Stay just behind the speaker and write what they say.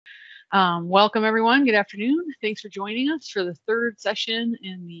Welcome everyone, good afternoon. Thanks for joining us for the third session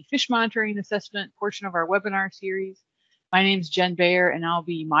in the fish monitoring and assessment portion of our webinar series. My name is Jen Bayer and I'll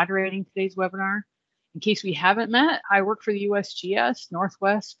be moderating today's webinar. In case we haven't met, I work for the USGS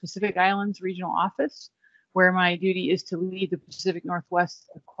Northwest Pacific Islands Regional Office, where my duty is to lead the Pacific Northwest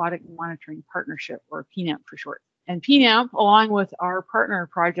Aquatic Monitoring Partnership, or PNAMP for short. And PNAMP, along with our partner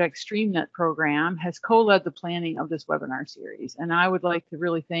project StreamNet program, has co-led the planning of this webinar series. And I would like to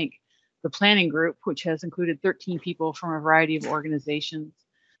really thank the planning group, which has included 13 people from a variety of organizations.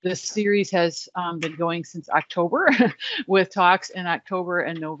 This series has been going since October with talks in October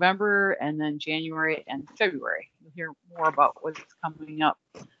and November, and then January and February. You'll hear more about what's coming up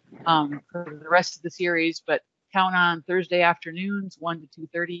for the rest of the series, but count on Thursday afternoons, 1 to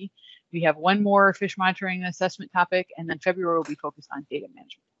 2:30. We have one more fish monitoring and assessment topic, and then February will be focused on data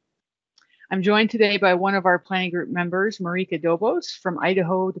management. I'm joined today by one of our planning group members, Marika Dobos from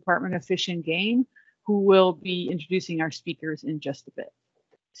Idaho Department of Fish and Game, who will be introducing our speakers in just a bit.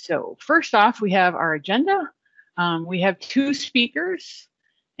 So first off, we have our agenda. We have two speakers,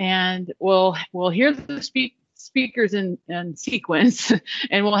 and we'll hear the speakers in sequence,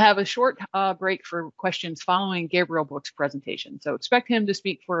 and we'll have a short break for questions following Gabriel Brooks' presentation. So expect him to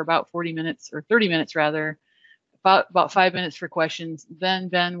speak for about 40 minutes, or 30 minutes rather, about 5 minutes for questions. Then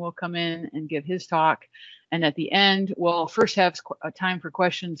Ben will come in and give his talk. And at the end, we'll first have a time for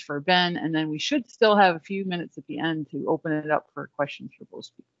questions for Ben, and then we should still have a few minutes at the end to open it up for questions for both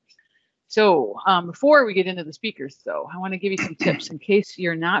speakers. So before we get into the speakers, though, I want to give you some tips in case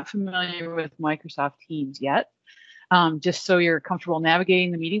you're not familiar with Microsoft Teams yet. Just so you're comfortable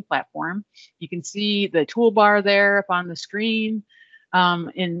navigating the meeting platform. You can see the toolbar there up on the screen.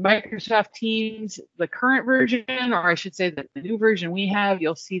 In Microsoft Teams, the current version, or I should say the new version we have,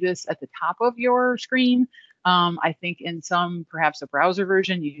 you'll see this at the top of your screen. I think in some, perhaps a browser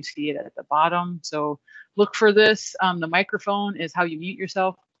version, you see it at the bottom. So look for this. The microphone is how you mute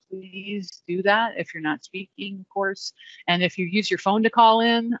yourself. Please do that if you're not speaking, of course. And if you use your phone to call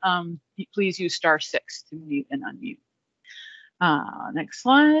in, please use *6 to mute and unmute. Next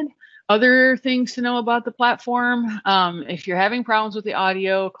slide. Other things to know about the platform. If you're having problems with the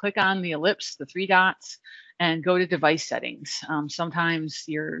audio, click on the ellipse, the 3 dots, and go to device settings. Sometimes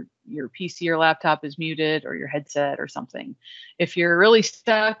your PC or laptop is muted, or your headset or something. If you're really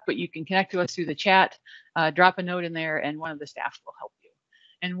stuck, but you can connect to us through the chat, drop a note in there and one of the staff will help you.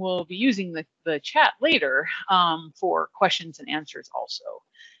 And we'll be using the chat later for questions and answers also.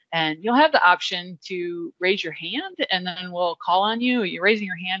 And you'll have the option to raise your hand, and then we'll call on you. You're raising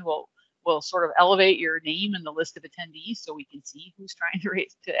your hand will sort of elevate your name in the list of attendees so we can see who's trying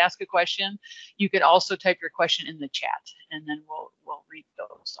to ask a question. You could also type your question in the chat, and then we'll read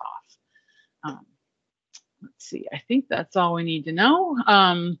those off. Let's see, I think that's all we need to know.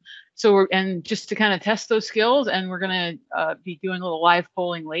 And just to kind of test those skills, and we're going to be doing a little live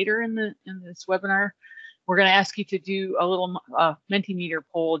polling later in this webinar. We're going to ask you to do a little Mentimeter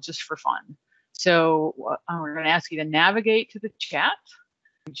poll just for fun. So we're going to ask you to navigate to the chat.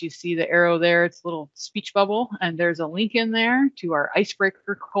 You see the arrow there, it's a little speech bubble, and there's a link in there to our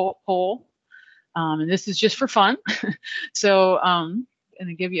icebreaker poll. And this is just for fun. So I'm going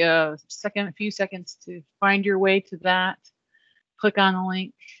to give you a few seconds to find your way to that. Click on the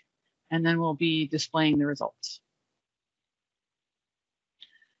link, and then we'll be displaying the results.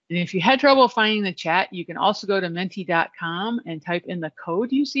 And if you had trouble finding the chat, you can also go to menti.com and type in the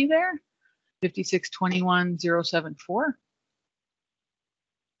code you see there, 5621074.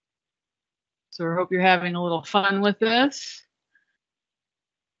 So I hope you're having a little fun with this.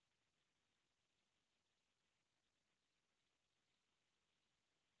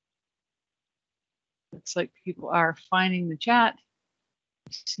 Looks like people are finding the chat.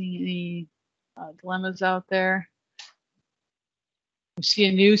 See any dilemmas out there? We see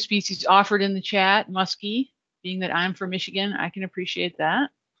a new species offered in the chat, muskie. Being that I'm from Michigan, I can appreciate that.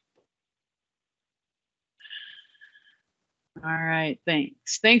 All right,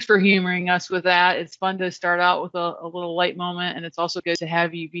 thanks. Thanks for humoring us with that. It's fun to start out with a little light moment, and it's also good to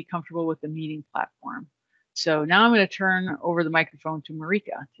have you be comfortable with the meeting platform. So now I'm going to turn over the microphone to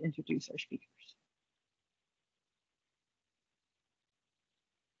Marika to introduce our speakers.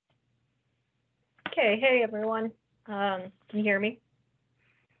 Okay, hey everyone. Can you hear me?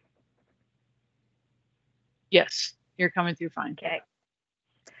 Yes, you're coming through fine. Okay.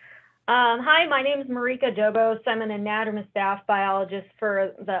 Hi, my name is Marika Dobos. I'm an anadromous staff biologist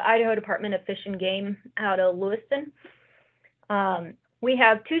for the Idaho Department of Fish and Game out of Lewiston. We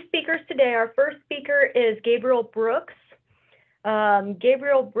have 2 speakers today. Our first speaker is Gabriel Brooks.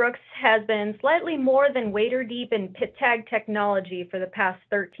 Gabriel Brooks has been slightly more than wader deep in pit tag technology for the past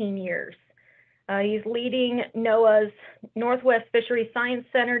 13 years. He's leading NOAA's Northwest Fisheries Science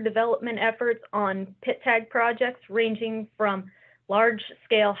Center development efforts on pit tag projects ranging from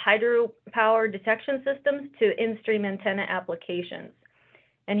large-scale hydropower detection systems to in-stream antenna applications.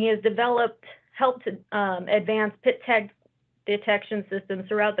 And he has helped advance pit tag detection systems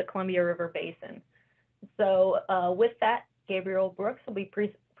throughout the Columbia River Basin. So with that, Gabriel Brooks will be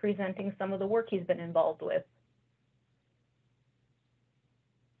presenting some of the work he's been involved with.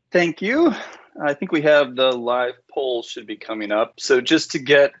 Thank you. I think we have the live poll should be coming up. So just to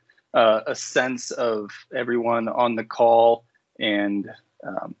get a sense of everyone on the call and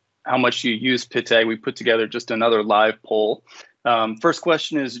how much you use pit tag, we put together just another live poll. First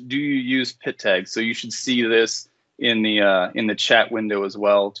question is, do you use pit tag? So you should see this in the chat window as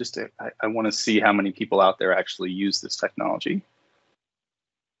well. I want to see how many people out there actually use this technology.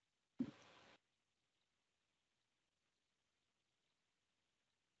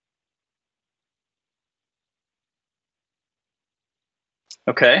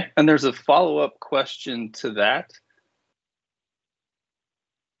 Okay, and there's a follow-up question to that.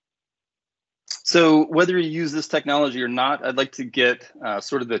 So whether you use this technology or not, I'd like to get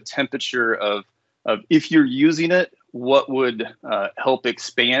sort of the temperature of if you're using it, what would help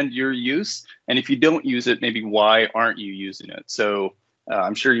expand your use? And if you don't use it, maybe why aren't you using it? So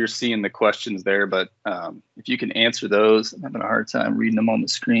I'm sure you're seeing the questions there, but if you can answer those, I'm having a hard time reading them on the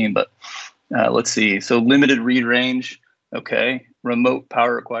screen, but let's see. So limited read range, okay. Remote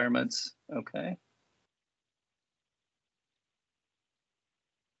power requirements, okay.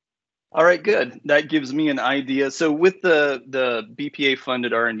 All right, good. That gives me an idea. So with the BPA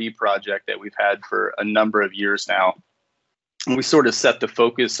funded R&D project that we've had for a number of years now, we sort of set the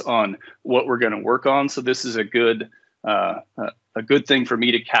focus on what we're going to work on. So this is a good thing for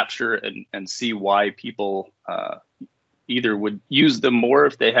me to capture and see why people either would use them more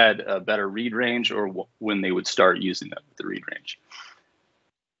if they had a better read range or when they would start using them with the read range.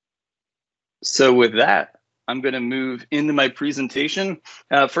 So with that, I'm going to move into my presentation.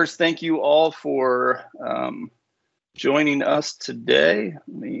 First, thank you all for joining us today.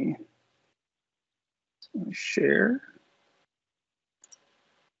 Let me share.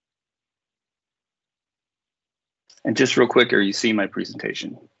 And just real quick, are you seeing my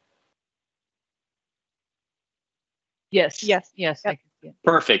presentation? Yes. Yes. Yes. Yep.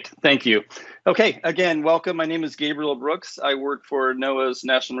 Perfect. Thank you. Okay. Again, welcome. My name is Gabriel Brooks. I work for NOAA's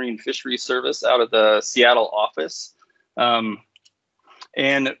National Marine Fisheries Service out of the Seattle office.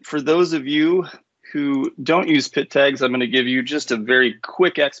 And for those of you who don't use pit tags, I'm going to give you just a very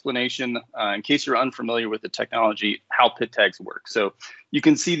quick explanation in case you're unfamiliar with the technology, how pit tags work. So you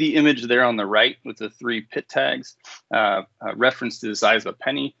can see the image there on the right with the 3 pit tags referenced to the size of a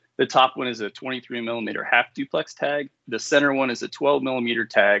penny. The top one is a 23mm half duplex tag. The center one is a 12mm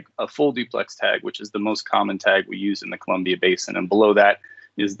tag, a full duplex tag, which is the most common tag we use in the Columbia Basin. And below that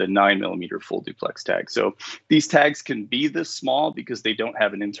is the 9mm full duplex tag. So these tags can be this small because they don't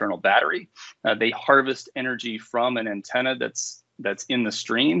have an internal battery. They harvest energy from an antenna that's in the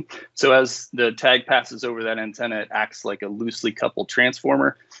stream. So as the tag passes over that antenna, it acts like a loosely coupled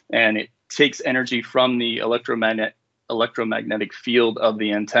transformer, and it takes energy from the electromagnetic field of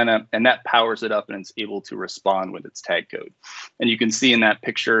the antenna, and that powers it up and it's able to respond with its tag code. And you can see in that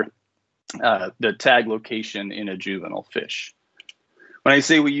picture the tag location in a juvenile fish. When I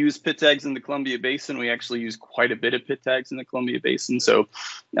say we use pit tags in the Columbia Basin, we actually use quite a bit of pit tags in the Columbia Basin. So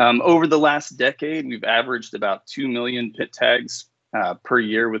over the last decade, we've averaged about 2 million pit tags per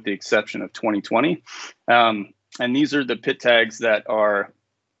year, with the exception of 2020. And these are the pit tags that are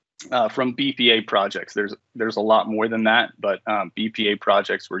from BPA projects. There's a lot more than that, but BPA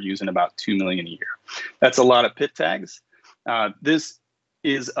projects, we're using about 2 million a year. That's a lot of pit tags. This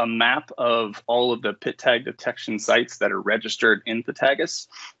is a map of all of the pit tag detection sites that are registered in PTAGIS.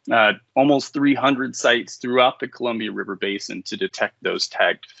 Almost 300 sites throughout the Columbia River Basin to detect those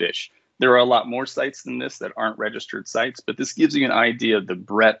tagged fish. There are a lot more sites than this that aren't registered sites, but this gives you an idea of the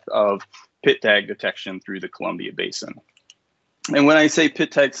breadth of pit tag detection through the Columbia Basin. And when I say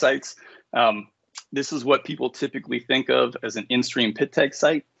pit tag sites, this is what people typically think of as an in-stream pit tag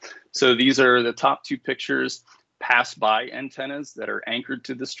site. So these are the top 2 pictures, pass-by antennas that are anchored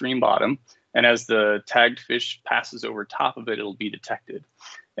to the stream bottom. And as the tagged fish passes over top of it, it'll be detected.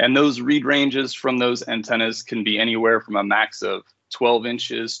 And those read ranges from those antennas can be anywhere from a max of 12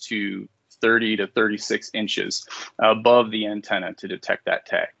 inches to 30 to 36 inches above the antenna to detect that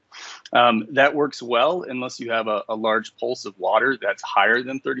tag. That works well unless you have a large pulse of water that's higher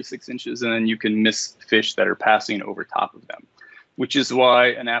than 36 inches, and then you can miss fish that are passing over top of them. which is why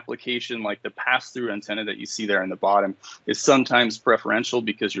an application like the pass-through antenna that you see there in the bottom is sometimes preferential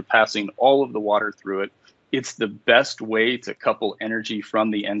because you're passing all of the water through it. It's the best way to couple energy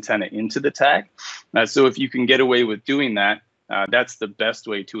from the antenna into the tag. So if you can get away with doing that, that's the best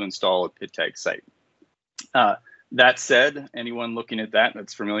way to install a pit tag site. That said, anyone looking at that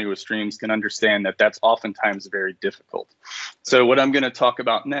that's familiar with streams can understand that that's oftentimes very difficult. So what I'm going to talk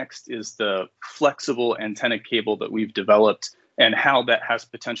about next is the flexible antenna cable that we've developed and how that has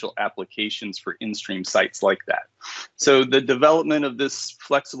potential applications for in-stream sites like that. So the development of this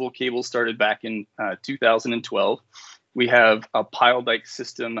flexible cable started back in 2012. We have a pile dike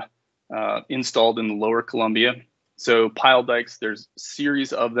system installed in the Lower Columbia. So pile dikes, there's a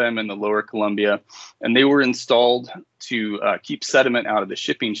series of them in the Lower Columbia, and they were installed to keep sediment out of the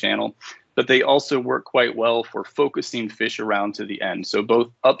shipping channel, but they also work quite well for focusing fish around to the end. So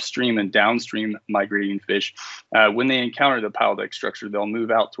both upstream and downstream migrating fish, when they encounter the pile dike structure, they'll move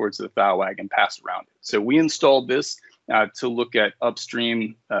out towards the foul wag and pass around it. So we installed this to look at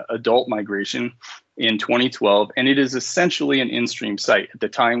upstream adult migration in 2012, and it is essentially an in-stream site. At the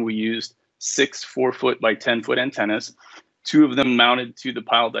time, we used 6 4-foot by 10-foot antennas, 2 of them mounted to the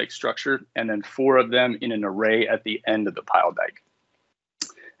pile dike structure, and then 4 of them in an array at the end of the pile dike.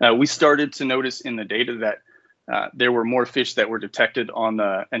 We started to notice in the data that there were more fish that were detected on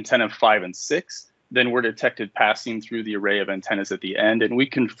the antenna 5 and 6 than were detected passing through the array of antennas at the end. And we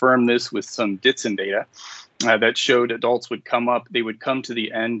confirmed this with some Ditson data that showed adults would come up, they would come to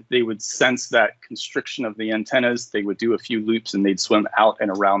the end, they would sense that constriction of the antennas, they would do a few loops and they'd swim out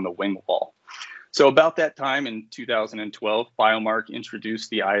and around the wing wall. So about that time in 2012, Biomark introduced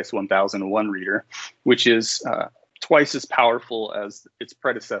the IS 1001 reader, which is twice as powerful as its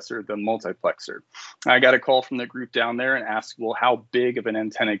predecessor, the multiplexer. I got a call from the group down there and asked, well, how big of an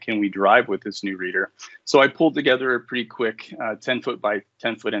antenna can we drive with this new reader? So I pulled together a pretty quick 10-foot by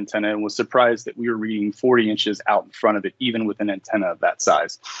 10-foot antenna and was surprised that we were reading 40 inches out in front of it, even with an antenna of that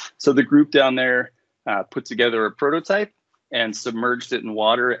size. So the group down there put together a prototype and submerged it in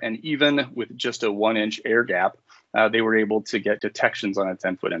water. And even with just a 1-inch air gap, they were able to get detections on a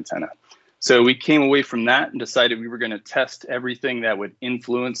 10-foot antenna. So we came away from that and decided we were going to test everything that would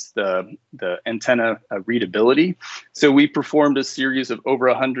influence the antenna readability. So we performed a series of over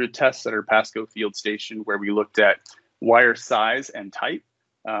 100 tests at our Pasco field station where we looked at wire size and type,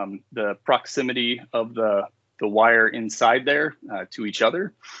 the proximity of the wire inside there to each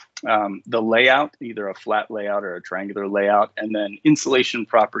other, the layout, either a flat layout or a triangular layout, and then insulation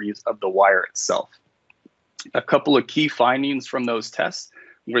properties of the wire itself. A couple of key findings from those tests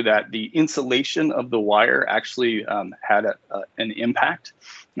were that the insulation of the wire actually had an impact.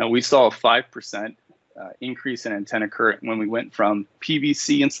 Now, we saw a 5% increase in antenna current when we went from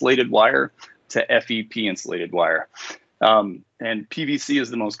PVC insulated wire to FEP insulated wire. And PVC is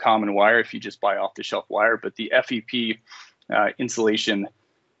the most common wire if you just buy off-the-shelf wire, but the FEP insulation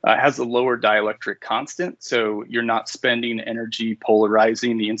has a lower dielectric constant, so you're not spending energy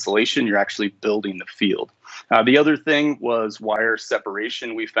polarizing the insulation, you're actually building the field. The other thing was wire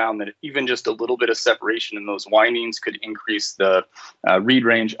separation. We found that even just a little bit of separation in those windings could increase the read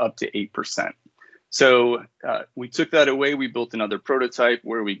range up to 8%. So we took that away. We built another prototype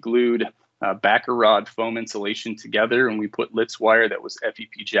where we glued backer rod foam insulation together, and we put Litz wire that was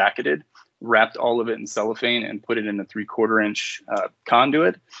FEP jacketed, wrapped all of it in cellophane and put it in a 3/4-inch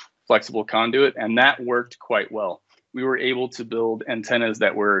conduit, flexible conduit, and that worked quite well. We were able to build antennas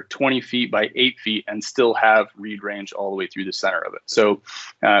that were 20 feet by 8 feet and still have read range all the way through the center of it. So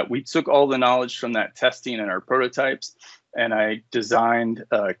we took all the knowledge from that testing and our prototypes, and I designed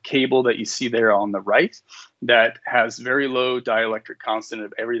a cable that you see there on the right that has very low dielectric constant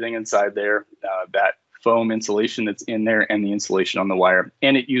of everything inside there, that foam insulation that's in there and the insulation on the wire,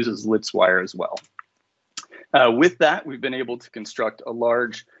 and it uses Litz wire as well. With that, we've been able to construct a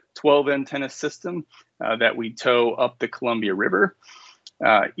large 12 antenna system that we tow up the Columbia River.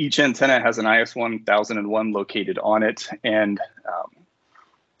 Each antenna has an IS 1001 located on it, and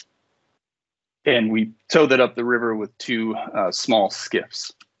we tow that up the river with 2 small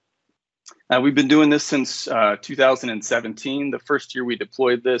skiffs. We've been doing this since 2017. The first year we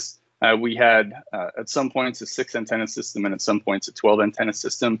deployed this, we had at some points a 6 antenna system and at some points a 12 antenna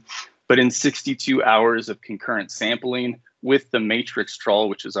system. But in 62 hours of concurrent sampling with the Matrix trawl,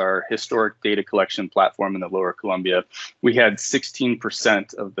 which is our historic data collection platform in the Lower Columbia, we had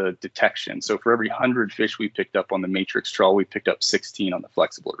 16% of the detection. So for every 100 fish we picked up on the Matrix trawl, we picked up 16 on the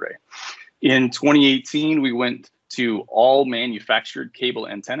flexible array. In 2018, we went to all manufactured cable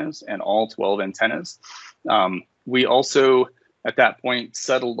antennas and all 12 antennas. We also, at that point,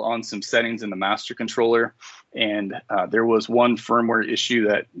 settled on some settings in the master controller and there was one firmware issue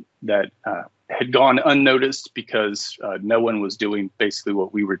that had gone unnoticed because no one was doing basically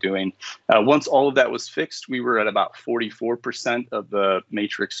what we were doing. Once all of that was fixed, we were at about 44% of the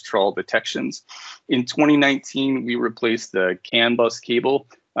matrix trawl detections. In 2019, we replaced the CAN bus cable.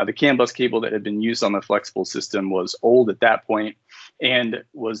 The CAN bus cable that had been used on the flexible system was old at that point and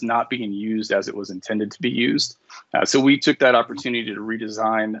was not being used as it was intended to be used. So we took that opportunity to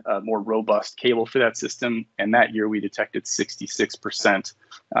redesign a more robust cable for that system. And that year we detected 66%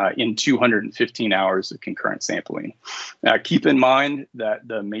 in 215 hours of concurrent sampling. Keep in mind that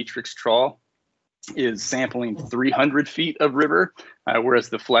the matrix trawl is sampling 300 feet of river, whereas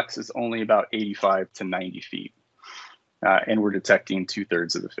the flex is only about 85 to 90 feet. And we're detecting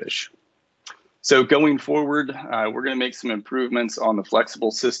 2/3 of the fish. So going forward, we're going to make some improvements on the flexible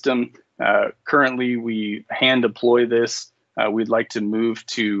system. Currently, we hand deploy this. We'd like to move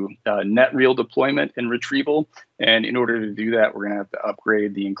to net reel deployment and retrieval. And in order to do that, we're going to have to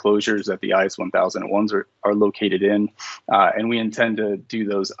upgrade the enclosures that the IS 1001s are located in. And we intend to do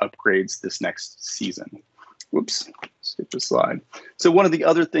those upgrades this next season. Whoops, skip the slide. So one of the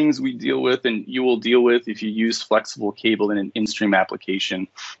other things we deal with, and you will deal with if you use flexible cable in an in-stream application,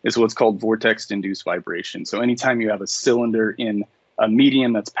 is what's called vortex-induced vibration. So anytime you have a cylinder in a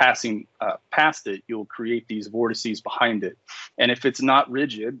medium that's passing past it, you'll create these vortices behind it. And if it's not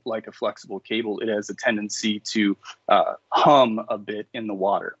rigid, like a flexible cable, it has a tendency to hum a bit in the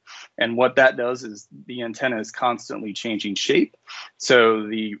water. And what that does is the antenna is constantly changing shape. So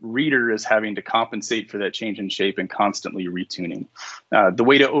the reader is having to compensate for that change in shape and constantly retuning. The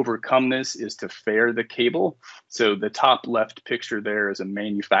way to overcome this is to fare the cable. So the top left picture there is a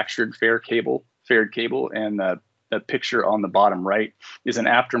manufactured fared cable, and the picture on the bottom right is an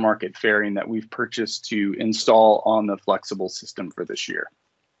aftermarket fairing that we've purchased to install on the flexible system for this year.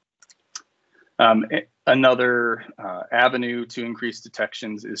 Another avenue to increase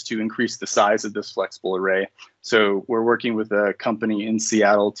detections is to increase the size of this flexible array. So we're working with a company in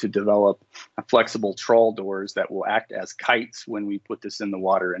Seattle to develop flexible trawl doors that will act as kites when we put this in the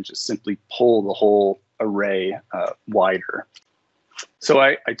water and just simply pull the whole array wider. So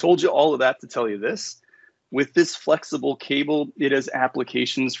I told you all of that to tell you this. With this flexible cable, it has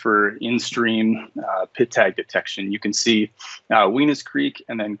applications for in-stream pit tag detection. You can see Weenus Creek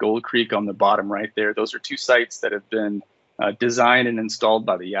and then Gold Creek on the bottom right there. Those are two sites that have been designed and installed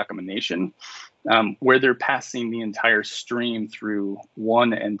by the Yakima Nation, where they're passing the entire stream through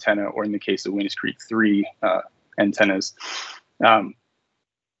one antenna, or in the case of Weenus Creek, 3 antennas.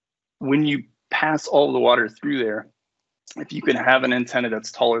 When you pass all the water through there, if you can have an antenna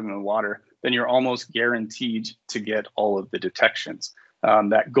that's taller than the water, then you're almost guaranteed to get all of the detections.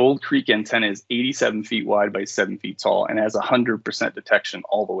 That Gold Creek antenna is 87 feet wide by 7 feet tall and has 100% detection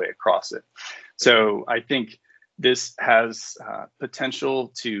all the way across it. So I think this has potential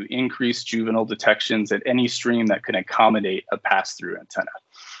to increase juvenile detections at any stream that can accommodate a pass-through antenna.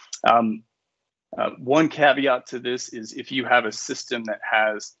 One caveat to this is if you have a system that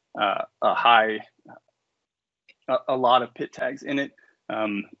has a lot of pit tags in it,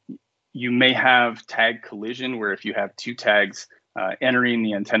 you may have tag collision, where if you have 2 tags entering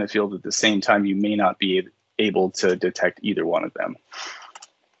the antenna field at the same time, you may not be able to detect either one of them.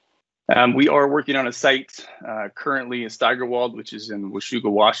 We are working on a site currently in Steigerwald, which is in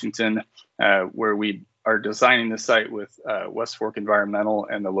Washougal, Washington, where we are designing the site with West Fork Environmental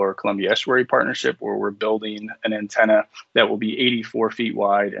and the Lower Columbia Estuary Partnership, where we're building an antenna that will be 84 feet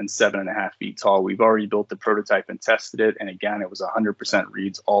wide and 7.5 feet tall. We've already built the prototype and tested it. And again, it was 100%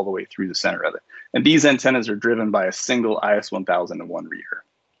 reads all the way through the center of it. And these antennas are driven by a single IS 1001 reader.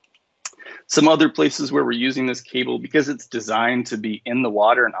 Some other places where we're using this cable, because it's designed to be in the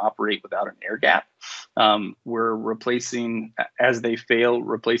water and operate without an air gap, we're replacing, as they fail,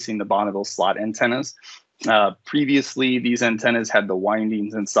 replacing the Bonneville slot antennas. Previously, these antennas had the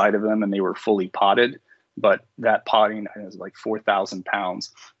windings inside of them and they were fully potted, but that potting is like 4,000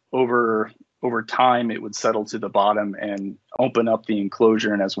 pounds. Over time, it would settle to the bottom and open up the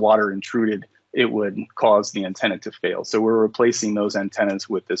enclosure, and as water intruded, it would cause the antenna to fail. So we're replacing those antennas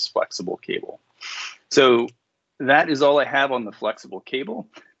with this flexible cable. So that is all I have on the flexible cable.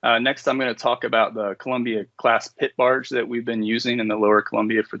 Next, I'm going to talk about the Columbia class pit barge that we've been using in the Lower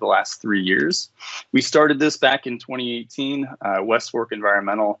Columbia for the last 3 years. We started this back in 2018. West Fork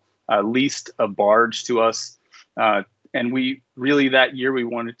Environmental leased a barge to us. And we really, that year, we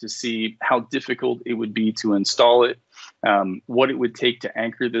wanted to see how difficult it would be to install it, what it would take to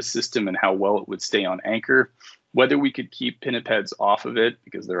anchor this system and how well it would stay on anchor, whether we could keep pinnipeds off of it,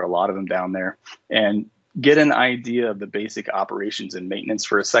 because there are a lot of them down there, and get an idea of the basic operations and maintenance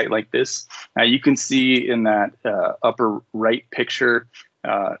for a site like this. You can see in that upper right picture,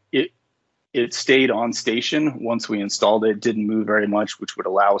 it stayed on station once we installed it, didn't move very much, which would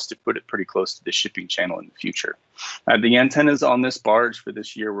allow us to put it pretty close to the shipping channel in the future. The antennas on this barge for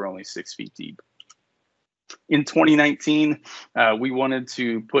this year were only 6 feet deep. In 2019, we wanted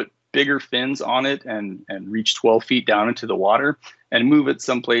to put bigger fins on it and reach 12 feet down into the water and move it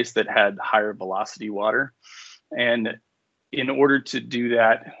someplace that had higher velocity water. And in order to do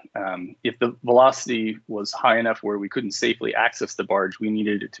that, if the velocity was high enough where we couldn't safely access the barge, we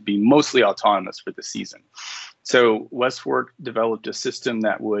needed it to be mostly autonomous for the season. So West Fork developed a system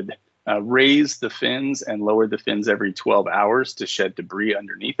that would raise the fins and lower the fins every 12 hours to shed debris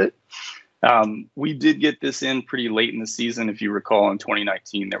underneath it. We did get this in pretty late in the season. If you recall, in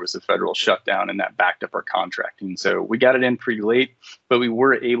 2019, there was a federal shutdown and that backed up our contracting. So we got it in pretty late, but we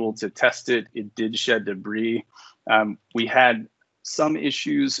were able to test it. It did shed debris. We had some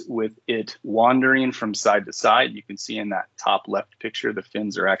issues with it wandering from side to side. You can see in that top left picture, the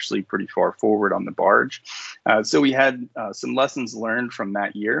fins are actually pretty far forward on the barge. So we had some lessons learned from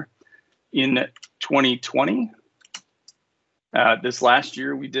that year. In 2020, this last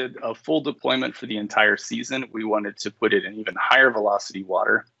year, we did a full deployment for the entire season. We wanted to put it in even higher velocity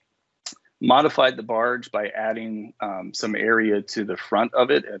water, modified the barge by adding some area to the front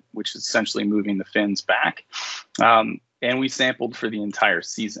of it, which is essentially moving the fins back. And we sampled for the entire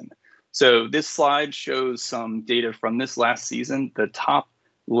season. So this slide shows some data from this last season. The top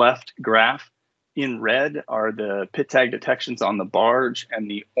left graph in red are the pit tag detections on the barge, and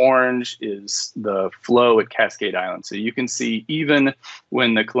the orange is the flow at Cascade Island. So you can see even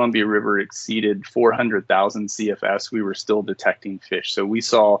when the Columbia River exceeded 400,000 CFS, we were still detecting fish. So we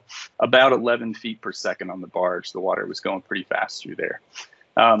saw about 11 feet per second on the barge. The water was going pretty fast through there.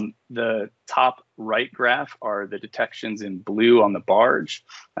 The top right graph are the detections in blue on the barge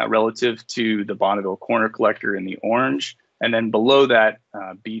relative to the Bonneville Corner Collector in the orange. And then below that,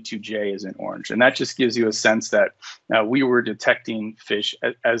 B2J is in orange. And that just gives you a sense that we were detecting fish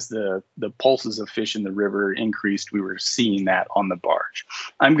as the pulses of fish in the river increased. We were seeing that on the barge.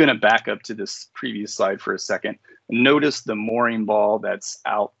 I'm going to back up to this previous slide for a second. Notice the mooring ball that's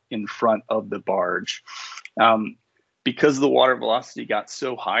out in front of the barge. Because the water velocity got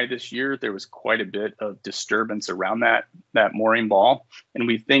so high this year, there was quite a bit of disturbance around that mooring ball. And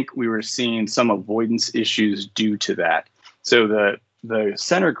we think we were seeing some avoidance issues due to that. So the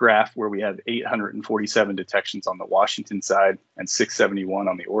center graph, where we have 847 detections on the Washington side and 671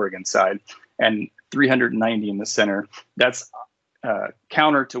 on the Oregon side, and 390 in the center, that's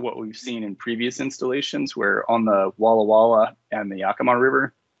counter to what we've seen in previous installations, where on the Walla Walla and the Yakima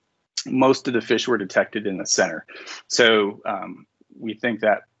River, most of the fish were detected in the center. So we think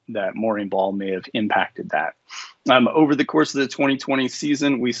that mooring ball may have impacted that. Over the course of the 2020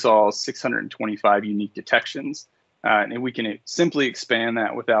 season, we saw 625 unique detections. And we can simply expand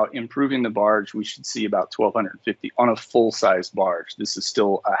that without improving the barge. We should see about 1,250 on a full-size barge. This is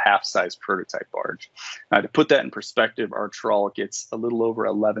still a half-size prototype barge. To put that in perspective, our trawl gets a little over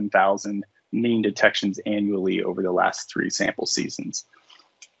 11,000 mean detections annually over the last 3 sample seasons.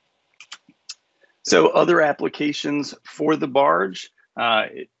 So other applications for the barge,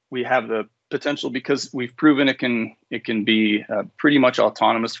 we have the potential, because we've proven it can be pretty much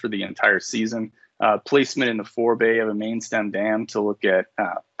autonomous for the entire season. Placement in the forebay of a main stem dam to look at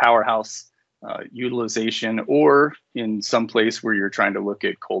powerhouse utilization, or in some place where you're trying to look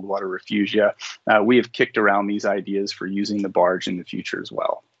at cold water refugia. We have kicked around these ideas for using the barge in the future as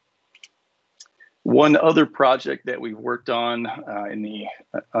well. One other project that we've worked on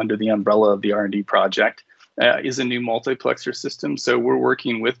under the umbrella of the R&D project is a new multiplexer system. So we're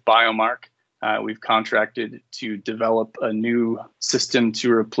working with Biomark. We've contracted to develop a new system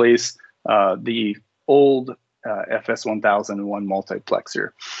to replace the old FS1001 multiplexer.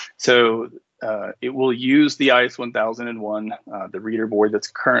 So it will use the IS1001, the reader board that's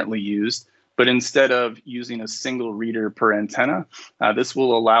currently used, but instead of using a single reader per antenna, this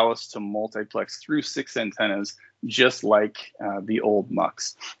will allow us to multiplex through 6 antennas, just like the old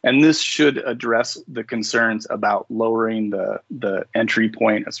MUX. And this should address the concerns about lowering the entry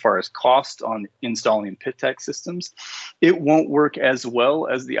point as far as cost on installing pit tag systems. It won't work as well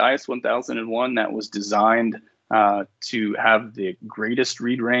as the IS1001 that was designed to have the greatest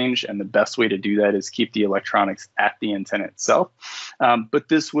read range, and the best way to do that is keep the electronics at the antenna itself. But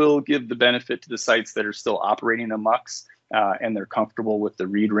this will give the benefit to the sites that are still operating a MUX and they're comfortable with the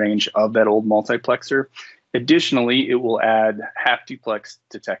read range of that old multiplexer. Additionally, it will add half duplex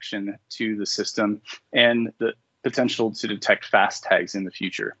detection to the system and the potential to detect fast tags in the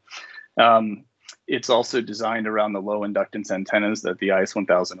future. It's also designed around the low inductance antennas that the ETIS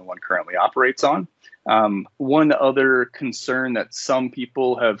 1001 currently operates on. One other concern that some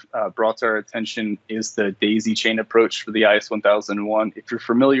people have brought to our attention is the daisy chain approach for the ETIS 1001. If you're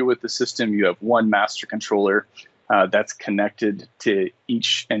familiar with the system, you have one master controller that's connected to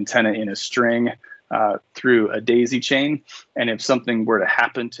each antenna in a string through a daisy chain. And if something were to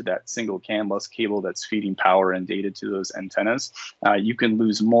happen to that single CAN bus cable that's feeding power and data to those antennas, you can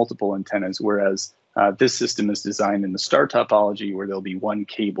lose multiple antennas, whereas this system is designed in the star topology where there'll be one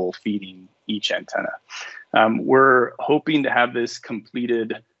cable feeding each antenna. We're hoping to have this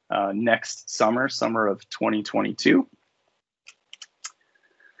completed next summer of 2022.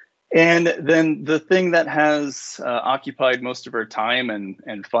 And then the thing that has occupied most of our time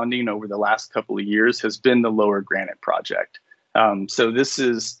and funding over the last couple of years has been the Lower Granite project. So this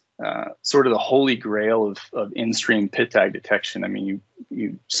is sort of the holy grail of in-stream pit tag detection. I mean,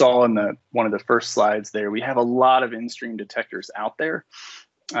 you saw in one of the first slides there, we have a lot of in-stream detectors out there.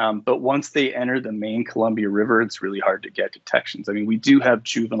 But once they enter the main Columbia River, it's really hard to get detections. I mean, we do have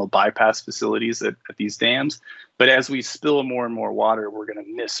juvenile bypass facilities at these dams, but as we spill more and more water, we're going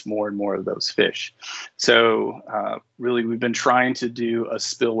to miss more and more of those fish. So really, we've been trying to do a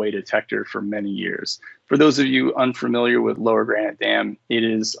spillway detector for many years. For those of you unfamiliar with Lower Granite Dam, it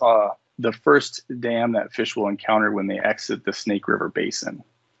is the first dam that fish will encounter when they exit the Snake River Basin.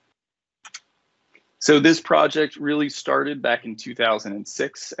 So this project really started back in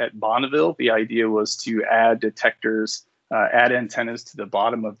 2006 at Bonneville. The idea was to add detectors, add antennas to the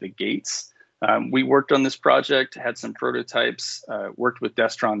bottom of the gates. We worked on this project, had some prototypes, worked with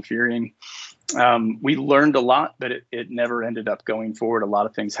Destron Fearing. We learned a lot, but it never ended up going forward. A lot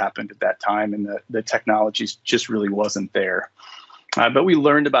of things happened at that time, and the technology just really wasn't there. But we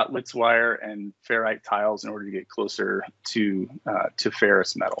learned about Litzwire and ferrite tiles in order to get closer to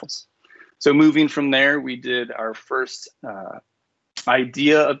ferrous metals. So moving from there, we did our first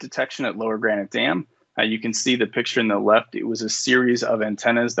idea of detection at Lower Granite Dam. You can see the picture in the left. It was a series of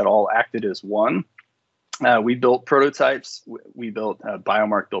antennas that all acted as one. We built prototypes.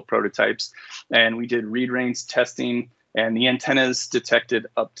 Biomark built prototypes, and we did read range testing, and the antennas detected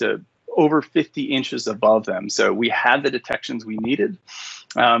up to over 50 inches above them. So we had the detections we needed.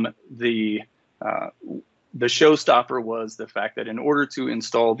 The showstopper was the fact that in order to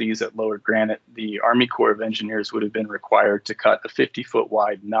install these at Lower Granite, the Army Corps of Engineers would have been required to cut a 50-foot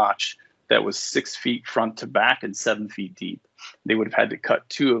wide notch that was 6 feet front to back and 7 feet deep. They would have had to cut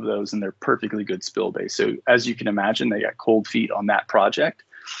 2 of those, and they're perfectly good spill base. So as you can imagine, they got cold feet on that project.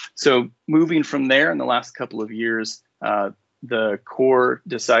 So moving from there in the last couple of years, the Corps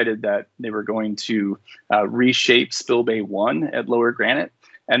decided that they were going to reshape Spill Bay 1 at Lower Granite.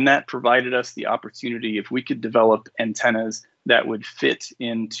 And that provided us the opportunity, if we could develop antennas that would fit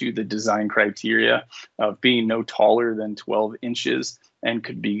into the design criteria of being no taller than 12 inches and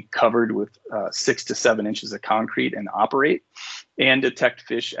could be covered with 6 to 7 inches of concrete and operate and detect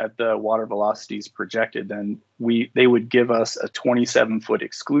fish at the water velocities projected, then they would give us a 27-foot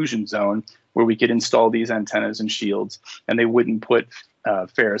exclusion zone where we could install these antennas and shields, and they wouldn't put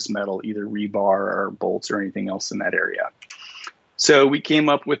ferrous metal, either rebar or bolts or anything else in that area. So we came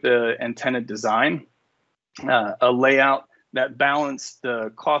up with an antenna design, a layout that balanced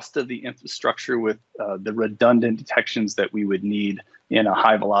the cost of the infrastructure with the redundant detections that we would need in a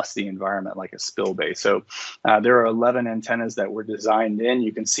high velocity environment like a spill bay. So there are 11 antennas that were designed in.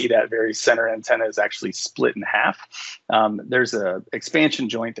 You can see that very center antenna is actually split in half. There's an expansion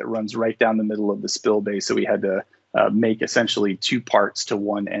joint that runs right down the middle of the spill bay. So we had to make essentially 2 parts to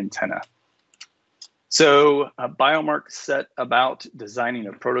 1 antenna. So Biomark set about designing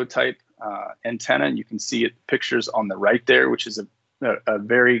a prototype antenna, and you can see it pictures on the right there, which is a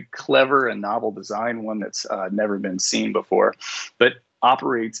very clever and novel design, one that's never been seen before, but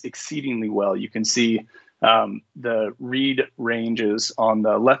operates exceedingly well. You can see the read ranges on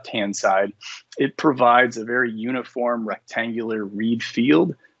the left-hand side. It provides a very uniform rectangular read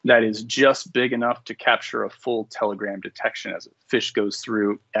field that is just big enough to capture a full telegram detection as a fish goes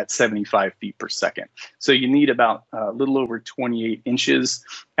through at 75 feet per second. So you need about a little over 28 inches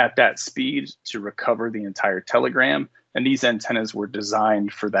at that speed to recover the entire telegram. And these antennas were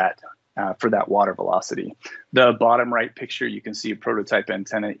designed for that water velocity. The bottom right picture, you can see a prototype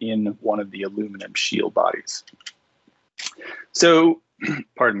antenna in one of the aluminum shield bodies. So,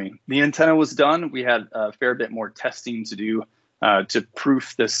 pardon me, the antenna was done. We had a fair bit more testing to do to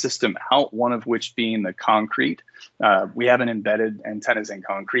proof the system out, one of which being the concrete. We haven't embedded antennas in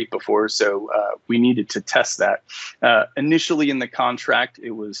concrete before, so we needed to test that. Initially in the contract, we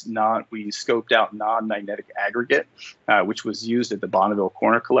scoped out non-magnetic aggregate, which was used at the Bonneville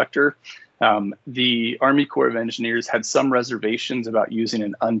Corner Collector. The Army Corps of Engineers had some reservations about using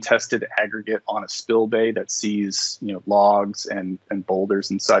an untested aggregate on a spillway that sees, logs and boulders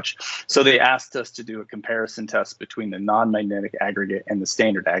and such. So they asked us to do a comparison test between the non-magnetic aggregate and the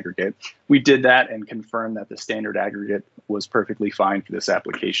standard aggregate. We did that and confirmed that the standard aggregate was perfectly fine for this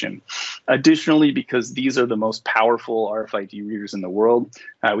application. Additionally, because these are the most powerful RFID readers in the world,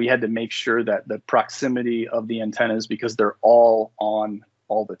 we had to make sure that the proximity of the antennas, because they're all on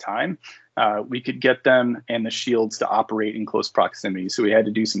all the time, we could get them and the shields to operate in close proximity. So we had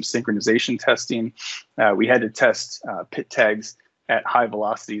to do some synchronization testing. We had to test pit tags at high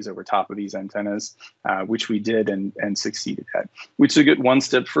velocities over top of these antennas, which we did and succeeded at. We took it one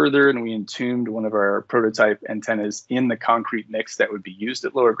step further and we entombed one of our prototype antennas in the concrete mix that would be used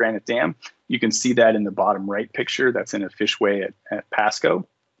at Lower Granite Dam. You can see that in the bottom right picture. That's in a fishway at Pasco.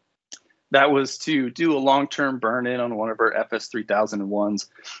 That was to do a long-term burn-in on one of our FS3001s,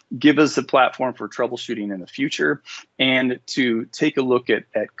 give us a platform for troubleshooting in the future, and to take a look at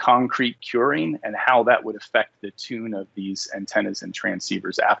concrete curing and how that would affect the tune of these antennas and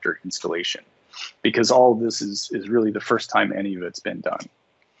transceivers after installation, because all of this is really the first time any of it's been done.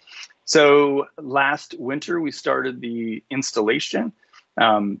 So last winter, we started the installation.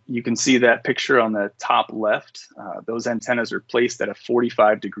 You can see that picture on the top left. Those antennas are placed at a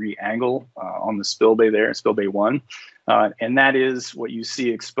 45-degree angle on the spillway there, spillway 1. And that is what you see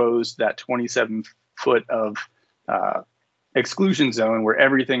exposed, that 27-foot of exclusion zone where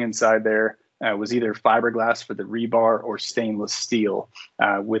everything inside there was either fiberglass for the rebar or stainless steel,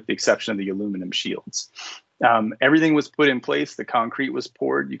 with the exception of the aluminum shields. Everything was put in place. The concrete was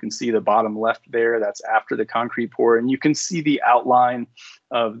poured. You can see the bottom left there. That's after the concrete pour. And you can see the outline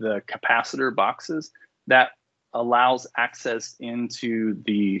of the capacitor boxes that allows access into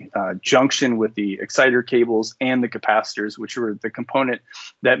the junction with the exciter cables and the capacitors, which were the component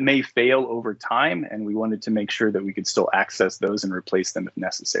that may fail over time. And we wanted to make sure that we could still access those and replace them if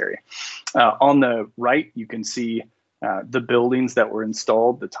necessary. On the right, you can see the buildings that were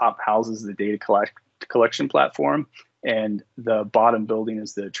installed. The top houses the data collection platform, and the bottom building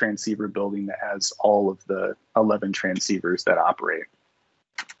is the transceiver building that has all of the 11 transceivers that operate.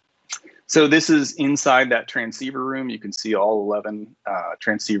 So this is inside that transceiver room. You can see all 11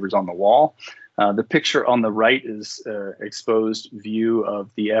 transceivers on the wall. The picture on the right is exposed view of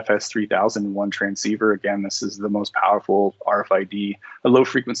the FS3001 transceiver. Again, this is the most powerful RFID, a low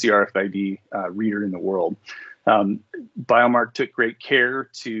frequency RFID reader in the world. Biomark took great care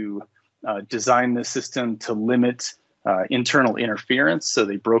to design the system to limit internal interference. So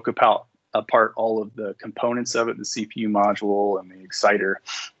they broke apart all of the components of it, the CPU module and the exciter,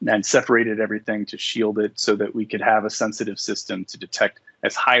 and separated everything to shield it so that we could have a sensitive system to detect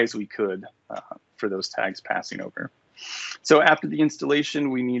as high as we could for those tags passing over. So after the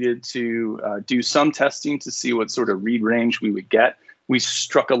installation, we needed to do some testing to see what sort of read range we would get. We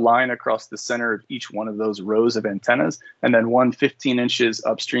struck a line across the center of each one of those rows of antennas, and then one 15 inches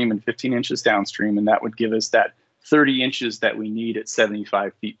upstream and 15 inches downstream, and that would give us that 30 inches that we need at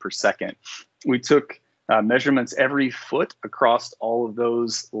 75 feet per second. We took measurements every foot across all of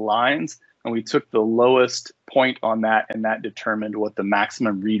those lines, and we took the lowest point on that, and that determined what the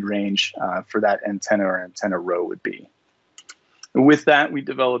maximum read range for that antenna or antenna row would be. With that, we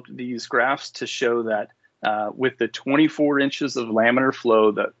developed these graphs to show that with the 24 inches of laminar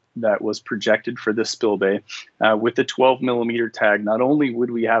flow that was projected for this spillway, with the 12 millimeter tag, not only would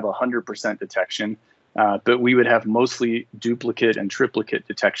we have 100% detection, but we would have mostly duplicate and triplicate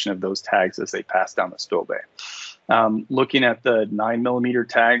detection of those tags as they pass down the spillway. Looking at the 9 millimeter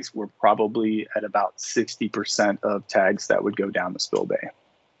tags, we're probably at about 60% of tags that would go down the spillway.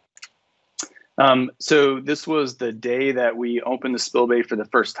 So this was the day that we opened the spillway for the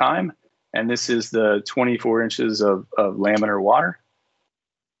first time. And this is the 24 inches of laminar water.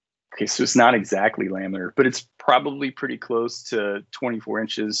 Okay, so it's not exactly laminar, but it's probably pretty close to 24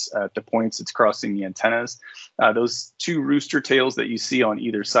 inches at the points it's crossing the antennas. Those two rooster tails that you see on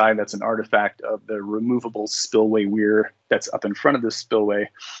either side, that's an artifact of the removable spillway weir that's up in front of the spillway,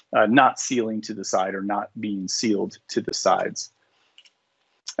 not sealing to the side or not being sealed to the sides.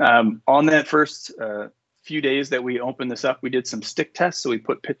 On that first few days that we opened this up, we did some stick tests. So we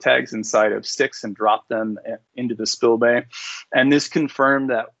put pit tags inside of sticks and dropped them into the spillway. And this confirmed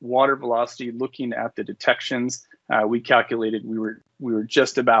that water velocity, looking at the detections, we calculated we were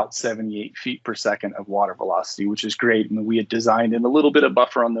just about 78 feet per second of water velocity, which is great. And we had designed in a little bit of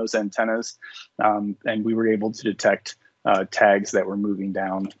buffer on those antennas, and we were able to detect tags that were moving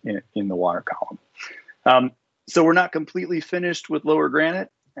down in the water column. So we're not completely finished with Lower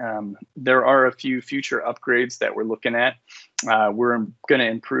Granite. there are a few future upgrades that we're looking at. We're going to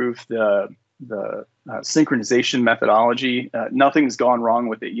improve the synchronization methodology. Nothing's gone wrong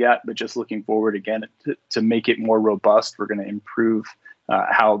with it yet, but just looking forward again to make it more robust, we're going to improve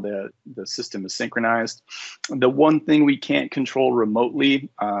how the system is synchronized. The one thing we can't control remotely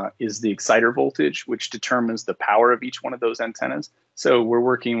is the exciter voltage, which determines the power of each one of those antennas. So we're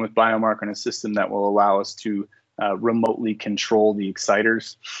working with Biomark on a system that will allow us to remotely control the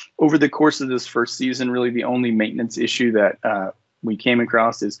exciters. Over the course of this first season, really the only maintenance issue that we came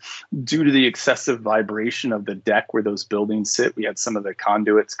across is due to the excessive vibration of the deck where those buildings sit. We had some of the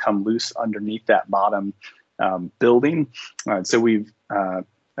conduits come loose underneath that bottom building. So we've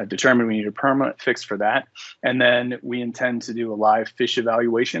determined we need a permanent fix for that. And then we intend to do a live fish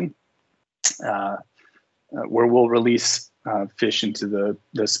evaluation where we'll release fish into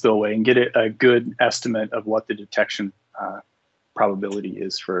the spillway and get a good estimate of what the detection probability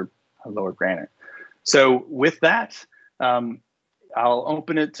is for lower granite. So with that, I'll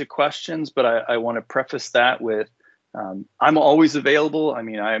open it to questions, but I want to preface that with I'm always available. I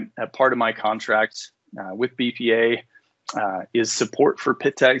mean, I'm a part of my contract with BPA is support for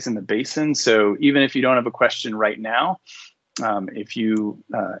pit tags in the basin. So even if you don't have a question right now, if you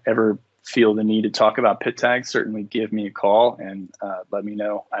ever feel the need to talk about pit tags, certainly give me a call and let me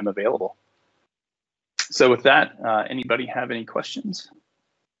know I'm available. So with that, anybody have any questions?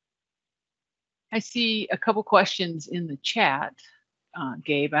 I see a couple questions in the chat,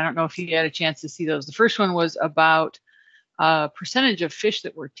 Gabe. I don't know if you had a chance to see those. The first one was about percentage of fish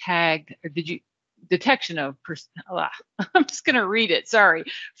that were tagged, or detection of, I'm just going to read it, sorry,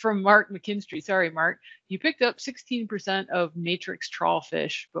 from Mark McKinstry. Sorry, Mark. You picked up 16% of matrix trawl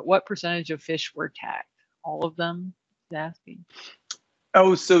fish, but what percentage of fish were tagged? All of them, he's asking.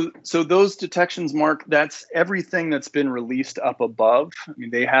 Oh, so those detections, Mark, that's everything that's been released up above. I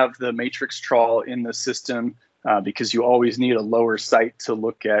mean, they have the matrix trawl in the system because you always need a lower site to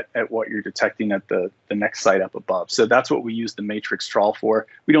look at what you're detecting at the next site up above. So that's what we use the matrix trawl for.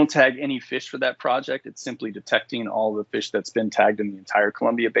 We don't tag any fish for that project. It's simply detecting all the fish that's been tagged in the entire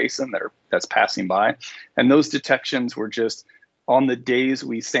Columbia Basin that's passing by. And those detections were just on the days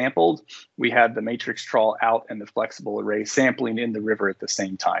we sampled, we had the matrix trawl out and the flexible array sampling in the river at the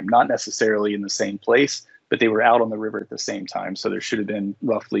same time, not necessarily in the same place, but they were out on the river at the same time. So there should have been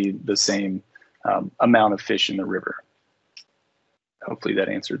roughly the same amount of fish in the river. Hopefully that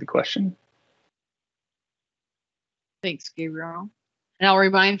answered the question. Thanks, Gabriel. And I'll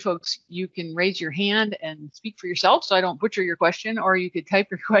remind folks, you can raise your hand and speak for yourself so I don't butcher your question, or you could type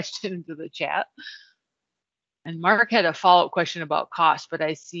your question into the chat. And Mark had a follow-up question about cost, but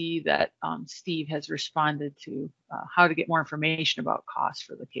I see that Steve has responded to how to get more information about cost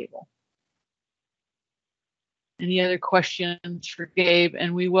for the cable. Any other questions for Gabe?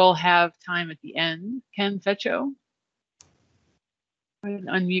 And we will have time at the end. Ken Fecho? Go ahead and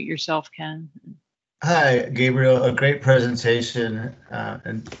unmute yourself, Ken. Hi, Gabriel. A great presentation,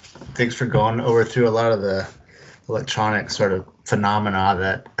 and thanks for going over through a lot of the electronic sort of phenomena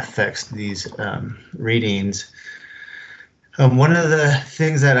that affects these readings. One of the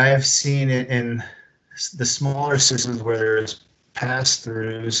things that I've seen in the smaller systems where there's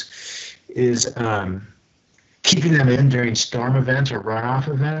pass-throughs is keeping them in during storm events or runoff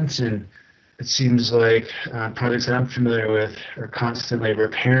events. And it seems like projects that I'm familiar with are constantly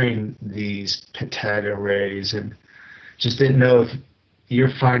repairing these pit tag arrays, and just didn't know if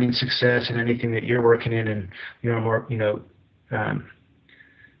you're finding success in anything that you're working in, and more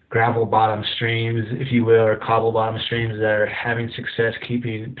gravel bottom streams, if you will, or cobble bottom streams that are having success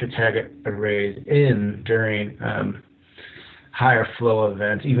keeping pit tag arrays in during higher flow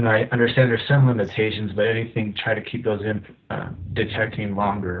events. Even though I understand there's some limitations, but anything try to keep those in detecting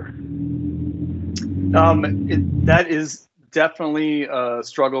longer. That is definitely a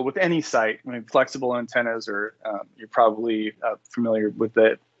struggle with any site. I mean, flexible antennas are, you're probably familiar with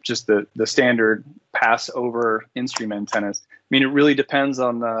the standard pass over in-stream antennas. I mean, it really depends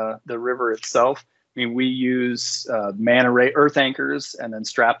on the river itself. I mean, we use man array earth anchors and then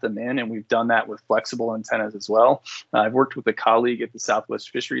strap them in, and we've done that with flexible antennas as well. I've worked with a colleague at the Southwest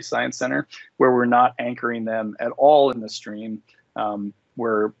Fisheries Science Center where we're not anchoring them at all in the stream,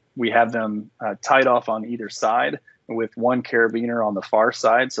 where we have them tied off on either side with one carabiner on the far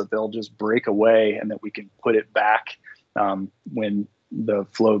side, so they'll just break away and then we can put it back when the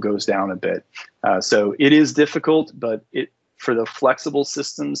flow goes down a bit. So it is difficult, but for the flexible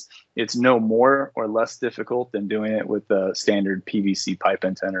systems, it's no more or less difficult than doing it with the standard PVC pipe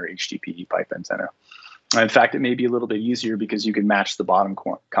antenna or HDPE pipe antenna. In fact, it may be a little bit easier because you can match the bottom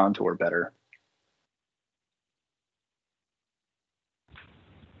contour better.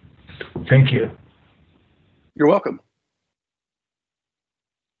 Thank you. You're welcome.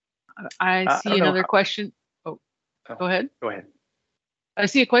 I see another question. Oh, go ahead. Go ahead. I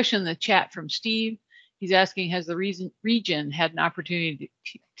see a question in the chat from Steve. He's asking, has the region had an opportunity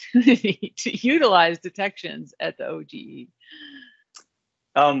to utilize detections at the OGE?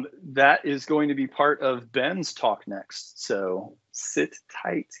 That is going to be part of Ben's talk next. So sit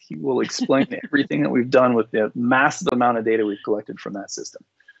tight. He will explain everything that we've done with the massive amount of data we've collected from that system.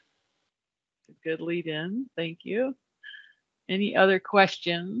 Good lead in. Thank you. Any other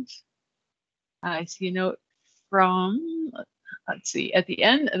questions? I see a note from, let's see, at the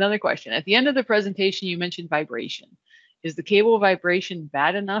end, another question. At the end of the presentation, you mentioned vibration. Is the cable vibration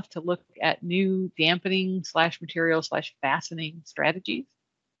bad enough to look at new dampening / material / fastening strategies?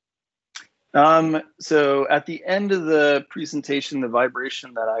 So at the end of the presentation, the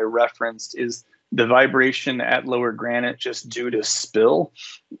vibration that I referenced is the vibration at Lower Granite just due to spill.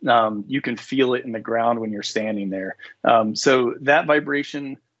 You can feel it in the ground when you're standing there. So that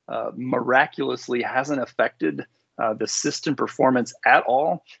vibration miraculously hasn't affected the system performance at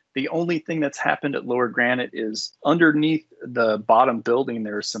all. The only thing that's happened at Lower Granite is underneath the bottom building,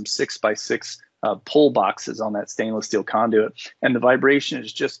 there are some 6x6 pull boxes on that stainless steel conduit, and the vibration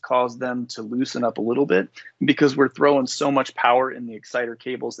has just caused them to loosen up a little bit because we're throwing so much power in the exciter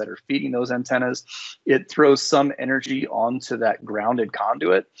cables that are feeding those antennas. It throws some energy onto that grounded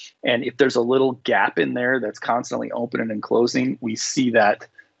conduit, and if there's a little gap in there that's constantly opening and closing, we see that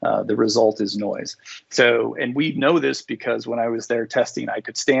the result is noise. So, and we know this because when I was there testing, I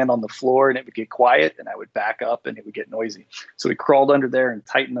could stand on the floor and it would get quiet, and I would back up and it would get noisy. So we crawled under there and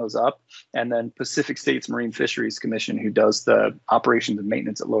tightened those up. And then Pacific States Marine Fisheries Commission, who does the operations and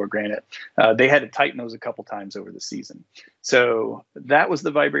maintenance at Lower Granite, they had to tighten those a couple times over the season. So that was the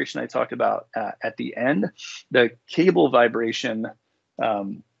vibration I talked about at the end. The cable vibration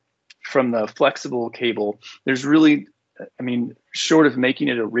from the flexible cable, there's really, I mean, short of making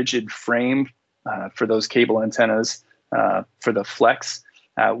it a rigid frame for those cable antennas for the flex,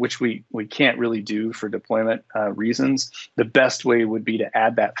 which we can't really do for deployment reasons, the best way would be to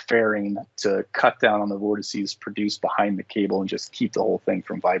add that fairing to cut down on the vortices produced behind the cable and just keep the whole thing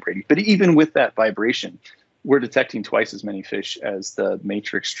from vibrating. But even with that vibration, we're detecting twice as many fish as the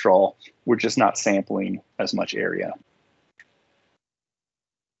matrix trawl. We're just not sampling as much area.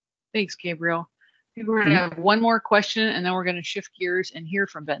 Thanks, Gabriel. We're going to have one more question, and then we're going to shift gears and hear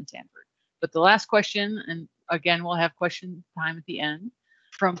from Ben Sandford. But the last question, and again, we'll have question time at the end,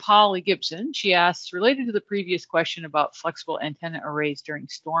 from Polly Gibson. She asks, related to the previous question about flexible antenna arrays during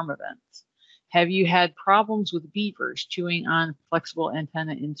storm events, have you had problems with beavers chewing on flexible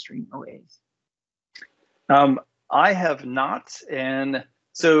antenna in-stream arrays? I have not, and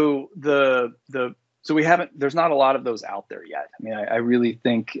so so we haven't. There's not a lot of those out there yet. I mean, I really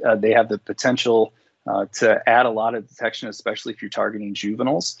think they have the potential to add a lot of detection, especially if you're targeting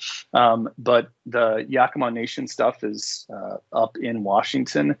juveniles. But the Yakima Nation stuff is up in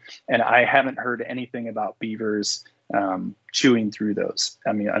Washington, and I haven't heard anything about beavers chewing through those.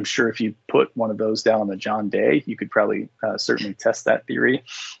 I mean, I'm sure if you put one of those down on the John Day, you could probably certainly test that theory.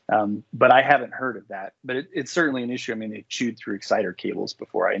 But I haven't heard of that. But it's certainly an issue. I mean, they chewed through exciter cables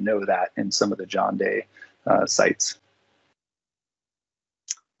before. I know that in some of the John Day sites.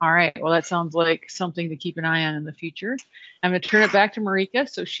 All right. Well, that sounds like something to keep an eye on in the future. I'm going to turn it back to Marika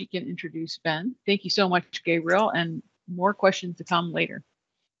so she can introduce Ben. Thank you so much, Gabriel, and more questions to come later.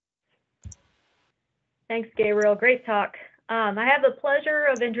 Thanks, Gabriel. Great talk. I have the pleasure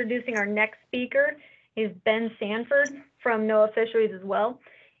of introducing our next speaker. He's Ben Sandford from NOAA Fisheries as well.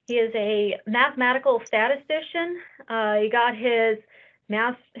 He is a mathematical statistician. He got his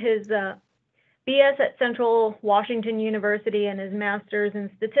BS at Central Washington University and his master's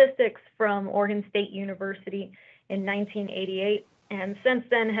in statistics from Oregon State University in 1988, and since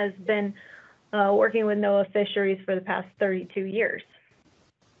then has been working with NOAA Fisheries for the past 32 years.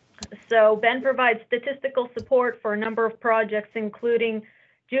 So Ben provides statistical support for a number of projects, including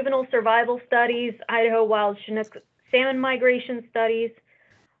juvenile survival studies, Idaho wild Chinook salmon migration studies,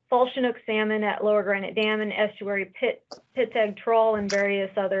 fall Chinook salmon at Lower Granite Dam and estuary pit tag trawl, and various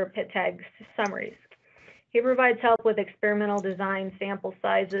other pit tag summaries. He provides help with experimental design, sample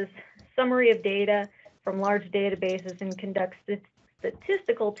sizes, summary of data from large databases, and conducts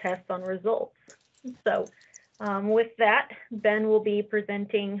statistical tests on results. So with that, Ben will be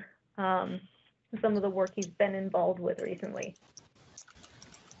presenting some of the work he's been involved with recently.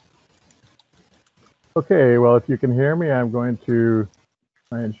 Okay, well, if you can hear me, I'm going to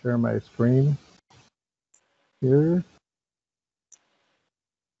try and share my screen here.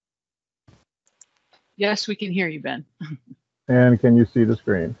 Yes, we can hear you, Ben. And can you see the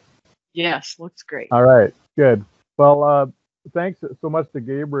screen? Yes, looks great. All right, good. Well, thanks so much to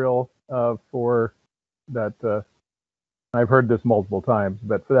Gabriel for that. I've heard this multiple times,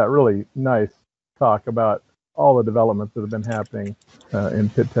 but for that really nice talk about all the developments that have been happening in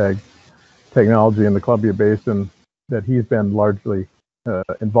pit tag technology in the Columbia Basin that he's been largely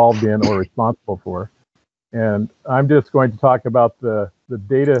involved in or responsible for. And I'm just going to talk about the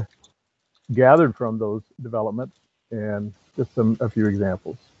data gathered from those developments and just a few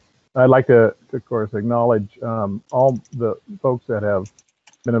examples. I'd like to of course, acknowledge all the folks that have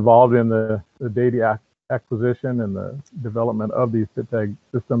been involved in the data acquisition and the development of these pit tag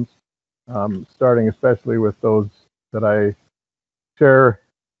systems, starting especially with those that I share,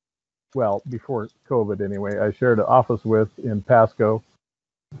 well, before COVID anyway, I shared an office with in Pasco.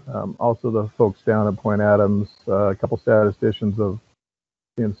 Also the folks down at Point Adams, a couple statisticians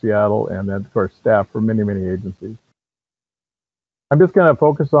in Seattle, and then of course staff from many, many agencies. I'm just going to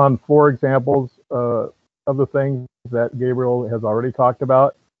focus on 4 examples of the things that Gabriel has already talked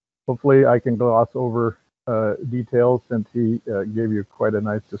about. Hopefully I can gloss over details since he gave you quite a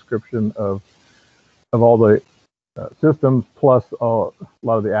nice description of all the systems plus a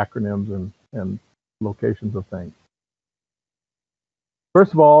lot of the acronyms and locations of things.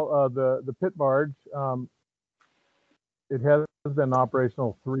 First of all, the pit barge, it has been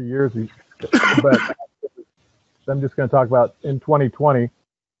operational 3 years, but I'm just going to talk about in 2020,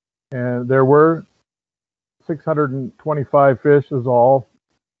 and there were 625 fish is all.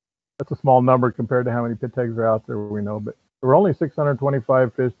 That's a small number compared to how many pit tags are out there, we know, but there were only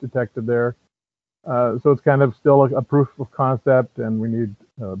 625 fish detected there. So it's kind of still a proof of concept, and we need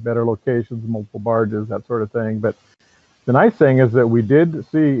better locations, multiple barges, that sort of thing. But the nice thing is that we did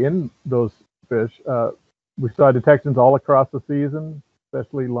see in those fish, we saw detections all across the season,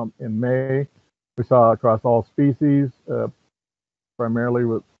 especially in May. We saw across all species, primarily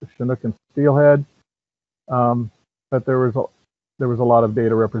with Chinook and steelhead. But there was a lot of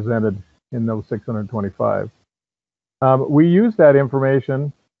data represented in those 625. We use that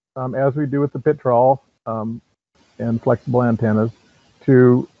information, as we do with the pit trawl and flexible antennas,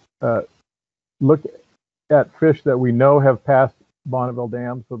 to look at fish that we know have passed Bonneville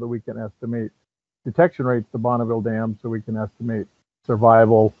Dam so that we can estimate detection rates to Bonneville Dam, so we can estimate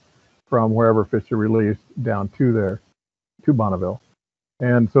survival from wherever fish are released down to Bonneville.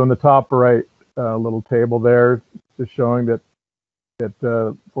 And so in the top right little table there, just showing that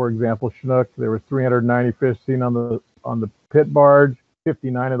for example, Chinook, there was 390 fish seen on the pit barge.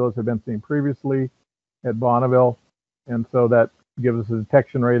 59 of those have been seen previously at Bonneville, and so that gives us a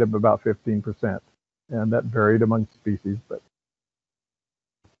detection rate of about 15%, and that varied among species. But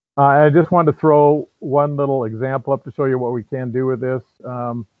I just wanted to throw one little example up to show you what we can do with this.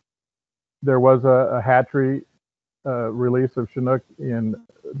 There was a hatchery release of Chinook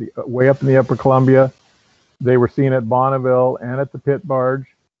way up in the Upper Columbia. They were seen at Bonneville and at the pit barge,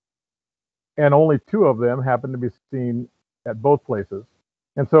 and only 2 of them happened to be seen at both places.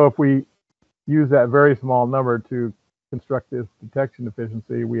 And so if we use that very small number to construct this detection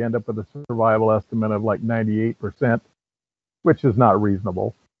efficiency, we end up with a survival estimate of like 98%, which is not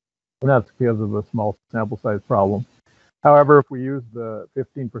reasonable. And that's because of the small sample size problem. However, if we use the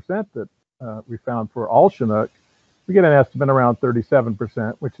 15% that we found for all Chinook, we get an estimate around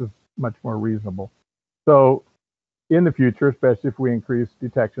 37%, which is much more reasonable. So in the future, especially if we increase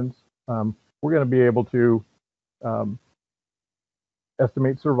detections, we're going to be able to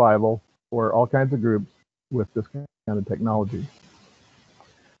estimate survival for all kinds of groups with this kind of technology.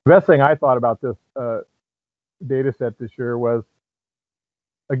 The best thing I thought about this data set this year was,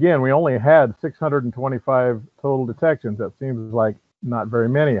 again, we only had 625 total detections. That seems like not very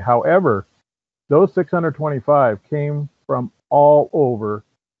many. However, those 625 came from all over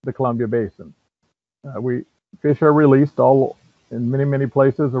the Columbia Basin. Fish are released all in many, many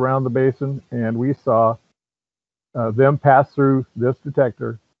places around the basin, and we saw them pass through this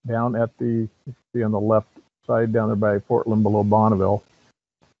detector down at you see on the left side down there by Portland below Bonneville.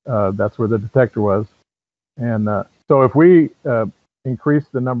 That's where the detector was. And so if we increase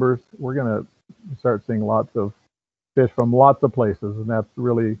the numbers, we're going to start seeing lots of fish from lots of places, and that's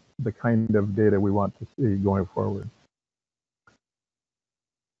really the kind of data we want to see going forward.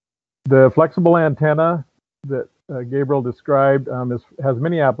 The flexible antenna that Gabriel described has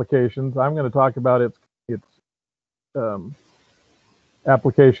many applications. I'm going to talk about its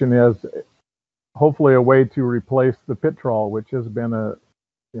application as hopefully a way to replace the pit trawl, which has been a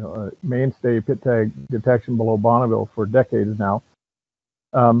mainstay pit tag detection below Bonneville for decades now.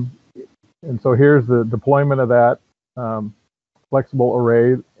 And so here's the deployment of that flexible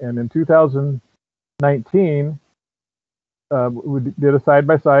array. And in 2019, we did a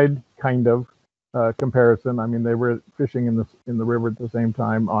side-by-side kind of comparison. I mean, they were fishing in the river at the same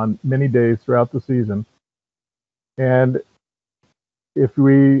time on many days throughout the season. And if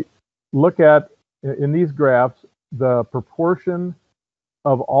we look at in these graphs the proportion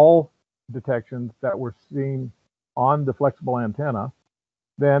of all detections that were seen on the flexible antenna,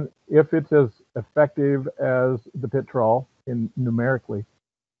 then if it's as effective as the pit trawl in numerically,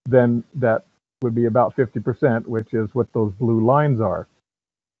 then that would be about 50%, which is what those blue lines are.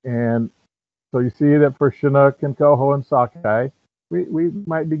 And so you see that for Chinook and Coho and Sockeye, we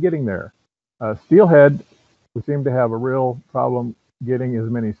might be getting there. Steelhead, we seem to have a real problem getting as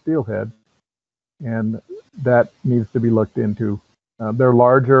many steelhead, and that needs to be looked into. They're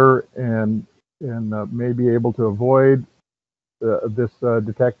larger and may be able to avoid this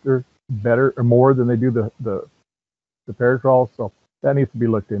detector better or more than they do the paratrawl, so that needs to be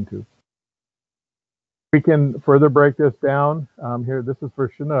looked into. We can further break this down. Here, this is for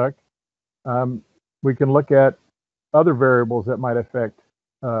Chinook. We can look at other variables that might affect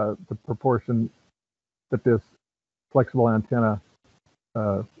the proportion that this flexible antenna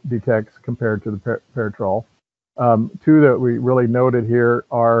detects compared to the paratrawl. Two that we really noted here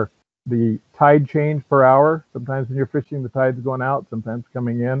are the tide change per hour. Sometimes when you're fishing, the tide's going out, sometimes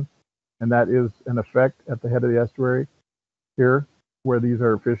coming in, and that is an effect at the head of the estuary here where these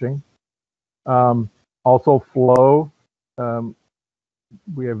are fishing. Also flow.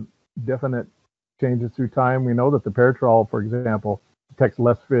 We have definite changes through time. We know that the paratrawl, for example, detects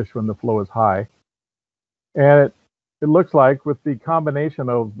less fish when the flow is high. And it looks like with the combination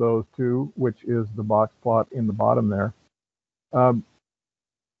of those two, which is the box plot in the bottom there,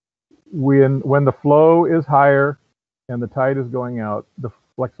 when the flow is higher and the tide is going out, the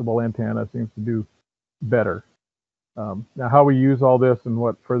flexible antenna seems to do better. Now, how we use all this and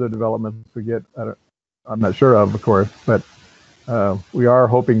what further developments we get, I'm not sure of course, but we are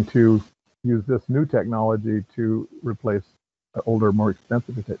hoping to use this new technology to replace older, more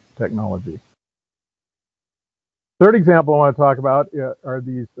expensive technology. Third example I want to talk about are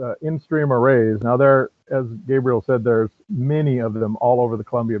these in-stream arrays. Now, as Gabriel said, there's many of them all over the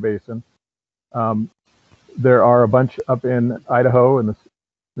Columbia Basin. There are a bunch up in Idaho and the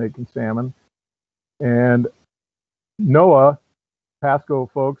snake and salmon. And NOAA, Pasco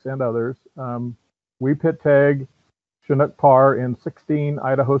folks and others, we pit tag Chinook parr in 16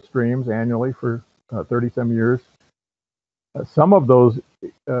 Idaho streams annually for 30-some years. Some of those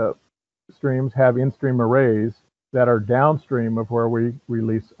streams have in-stream arrays that are downstream of where we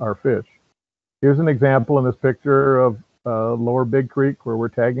release our fish. Here's an example in this picture of Lower Big Creek where we're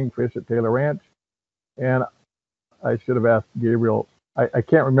tagging fish at Taylor Ranch. And I should have asked Gabriel, I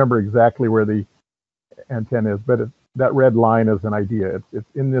can't remember exactly where the antenna is, but that red line is an idea. It's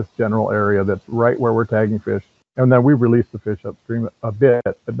in this general area that's right where we're tagging fish. And then we release the fish upstream a bit,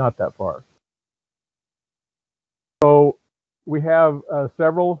 but not that far. So we have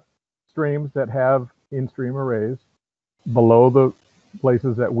several streams that have in-stream arrays below the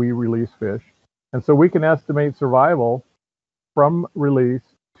places that we release fish. And so we can estimate survival from release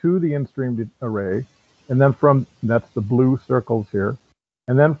to the in-stream array. And then that's the blue circles here.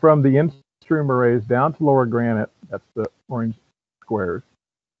 And then from the in-stream arrays down to Lower Granite, that's the orange squares,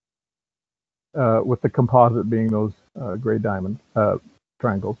 with the composite being those gray diamond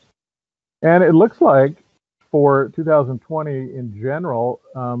triangles. And it looks like for 2020 in general,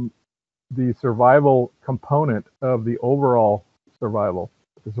 the survival component of the overall survival,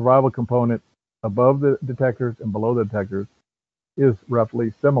 the survival component above the detectors and below the detectors is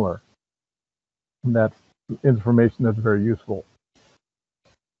roughly similar. And that's information that's very useful.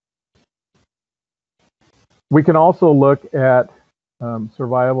 We can also look at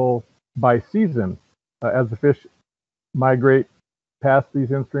survival by season. As the fish migrate past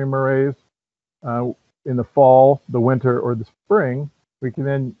these in-stream arrays in the fall, the winter, or the spring, we can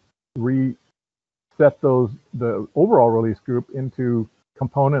then reset the overall release group into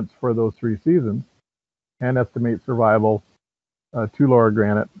components for those 3 seasons and estimate survival to Lower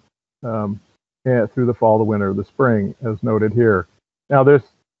Granite through the fall, the winter, the spring, as noted here. Now, this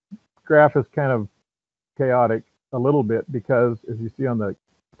graph is kind of chaotic a little bit because, as you see on the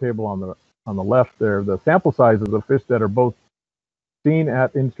table on the left there, the sample sizes of fish that are both seen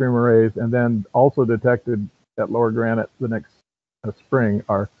at in-stream arrays and then also detected at Lower Granite the next spring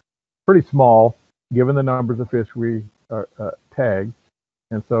are pretty small given the numbers of fish we tag.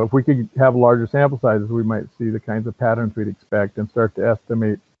 And so if we could have larger sample sizes, we might see the kinds of patterns we'd expect and start to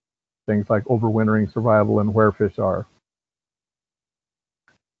estimate things like overwintering survival and where fish are.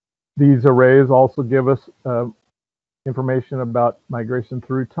 These arrays also give us information about migration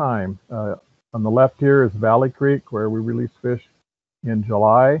through time. On the left here is Valley Creek, where we release fish in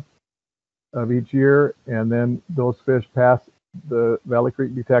July. of each year, and then those fish pass the Valley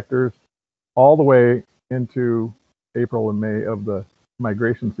Creek detectors all the way into April and May of the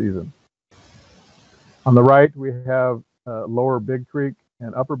migration season. On the right, we have Lower Big Creek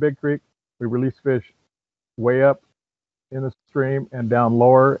and Upper Big Creek. We release fish way up in the stream and down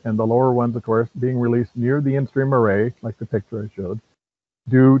lower, and the lower ones, of course, being released near the in-stream array, like the picture I showed,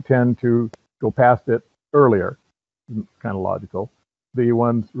 do tend to go past it earlier. Kind of logical. The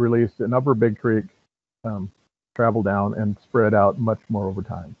ones released in Upper Big Creek travel down and spread out much more over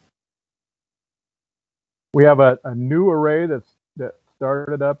time. We have a new array that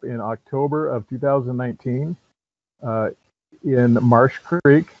started up in October of 2019 in Marsh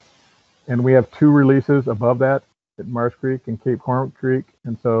Creek, and we have 2 releases above that at Marsh Creek and Cape Horn Creek.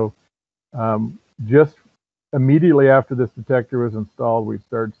 And so just immediately after this detector was installed, we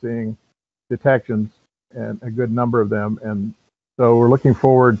started seeing detections, and a good number of them. And so we're looking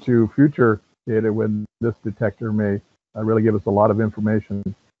forward to future data when this detector may really give us a lot of information.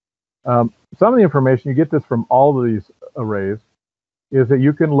 Some of the information, you get this from all of these arrays, is that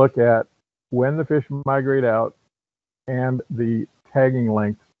you can look at when the fish migrate out and the tagging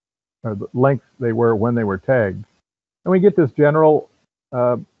length, or the length they were when they were tagged. And we get this general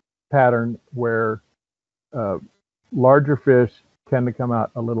pattern where larger fish tend to come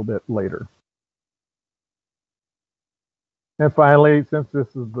out a little bit later. And finally, since this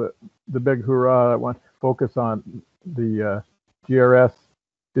is the big hoorah, I want to focus on the GRS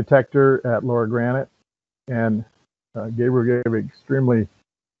detector at Lower Granite. And Gabriel gave an extremely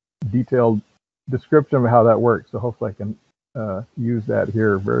detailed description of how that works. So hopefully I can use that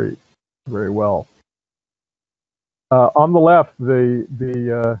here very, very well. On the left,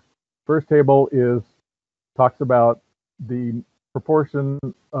 the first table talks about the proportion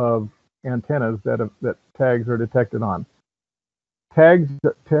of antennas that tags are detected on. Tags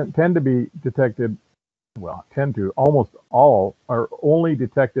tend to be detected, well, almost all are only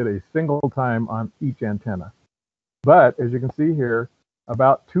detected a single time on each antenna. But as you can see here,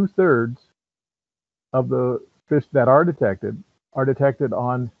 about 2/3 of the fish that are detected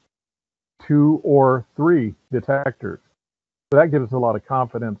on 2 or 3 detectors. So that gives us a lot of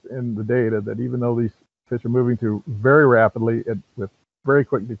confidence in the data that even though these fish are moving through very rapidly with very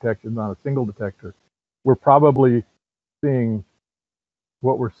quick detections on a single detector, we're probably seeing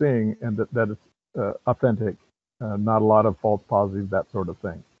what we're seeing, and that it's authentic, not a lot of false positives, that sort of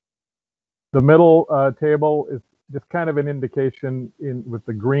thing. The middle table is just kind of an indication with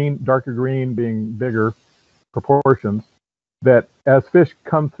the green, darker green being bigger proportions, that as fish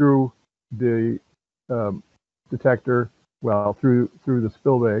come through the detector, well, through the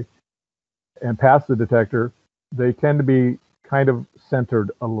spillway and past the detector, they tend to be kind of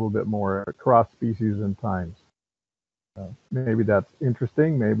centered a little bit more across species and times. Maybe that's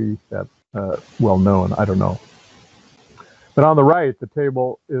interesting, maybe that's well known, I don't know. But on the right, the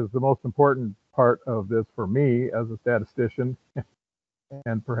table is the most important part of this for me as a statistician,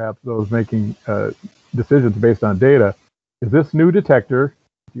 and perhaps those making decisions based on data, is this new detector,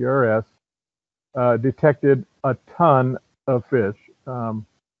 GRS, detected a ton of fish.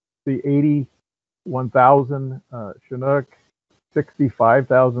 The 81,000 Chinook,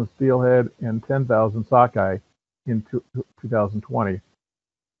 65,000 steelhead, and 10,000 sockeye in 2020.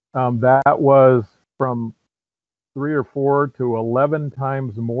 That was from 3 or 4 to 11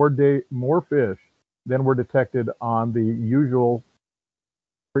 times more fish than were detected on the usual,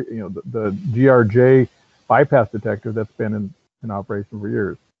 the GRJ bypass detector that's been in operation for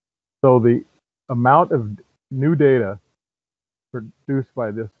years. So the amount of new data produced by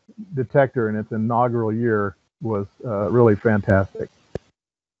this detector in its inaugural year was really fantastic.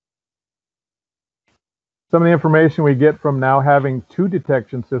 Some of the information we get from now having 2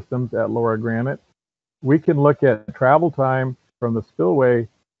 detection systems at Lower Granite, we can look at travel time from the spillway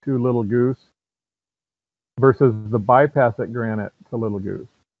to Little Goose versus the bypass at Granite to Little Goose.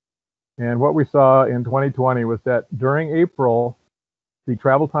 And what we saw in 2020 was that during April, the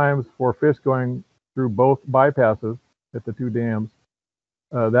travel times for fish going through both bypasses at the 2 dams,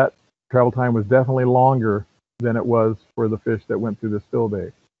 that travel time was definitely longer than it was for the fish that went through the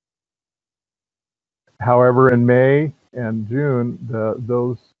spillway. However, in May and June,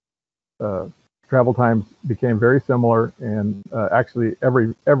 those travel times became very similar, and actually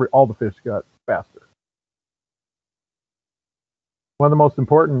all the fish got faster. One of the most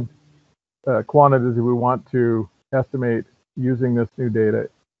important quantities we want to estimate using this new data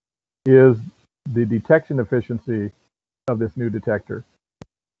is the detection efficiency of this new detector.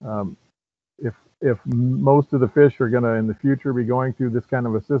 If most of the fish are going to in the future be going through this kind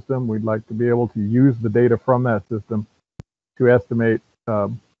of a system, we'd like to be able to use the data from that system to estimate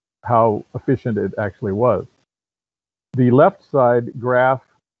how efficient it actually was. The left side graph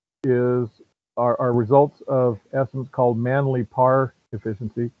is our results of estimates called manually par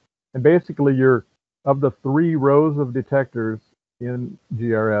efficiency. And basically, of the 3 rows of detectors in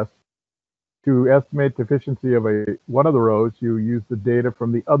GRS, to estimate the efficiency of one of the rows, you use the data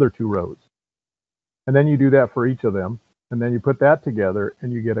from the other 2 rows. And then you do that for each of them. And then you put that together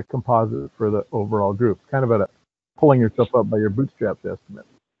and you get a composite for the overall group. Kind of pulling yourself up by your bootstraps estimate.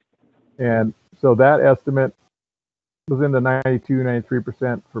 And so that estimate was in the 92,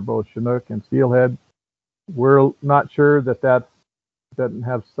 93% for both Chinook and Steelhead. We're not sure that doesn't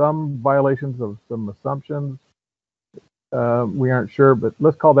have some violations of some assumptions. We aren't sure, but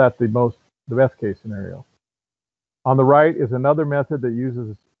let's call that the best case scenario. On the right is another method that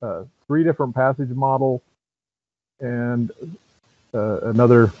uses 3 different passage models and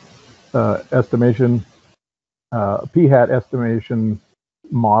another estimation, p-hat estimation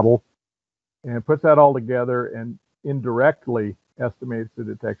model, and puts that all together and indirectly estimates the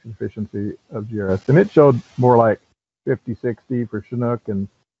detection efficiency of GRS. And it showed more like 50-60 for Chinook and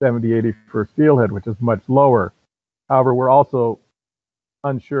 70-80 for Steelhead, which is much lower. However, we're also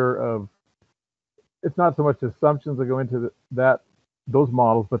unsure of, it's not so much assumptions that go into those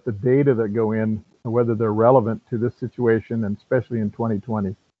models, but the data that go in and whether they're relevant to this situation, and especially in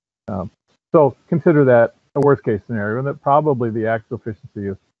 2020. So consider that a worst case scenario, and that probably the actual efficiency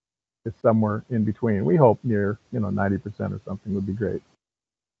is somewhere in between. We hope near 90% or something would be great.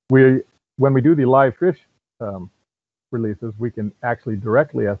 When we do the live fish releases, we can actually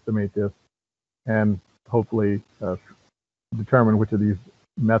directly estimate this and hopefully determine which of these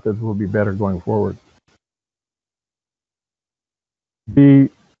methods will be better going forward. I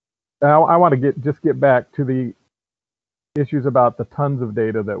want to get back to the issues about the tons of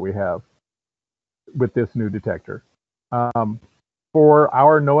data that we have with this new detector. For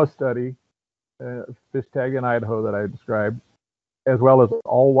our NOAA study, fish tag in Idaho that I described, as well as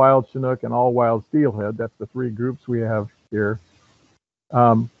all wild Chinook and all wild Steelhead, that's the 3 groups we have here,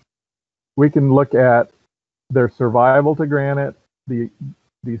 we can look at their survival to granite, the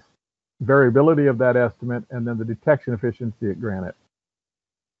variability of that estimate, and then the detection efficiency at granite,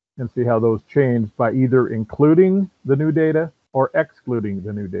 and see how those change by either including the new data or excluding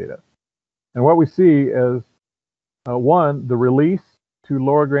the new data. And what we see is, one, the release to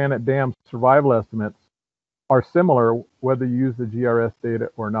lower granite dam survival estimates are similar whether you use the GRS data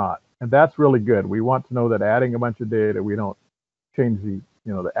or not. And that's really good. We want to know that adding a bunch of data, we don't change the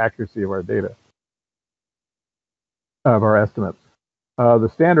accuracy of our data, of our estimates. The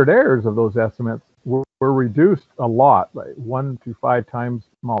standard errors of those estimates were reduced a lot, by 1 to 5 times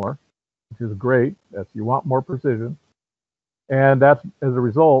smaller, which is great. You want more precision. And that's as a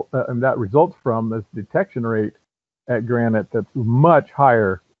result, and that results from this detection rate at granite that's much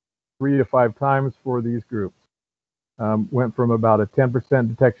higher, 3 to 5 times for these groups. Went from about a 10%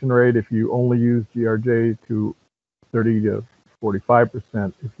 detection rate if you only use GRJ to 30 to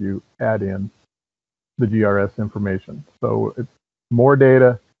 45% if you add in the GRS information. So it's more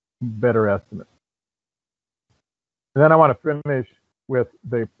data, better estimates. And then I want to finish with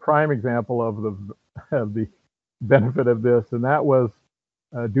the prime example of the benefit of this, and that was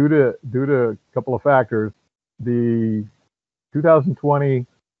due to a couple of factors. The 2020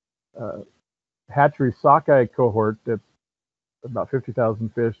 hatchery sockeye cohort, that's about 50,000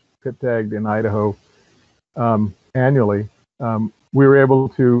 fish pit tagged in Idaho annually. We were able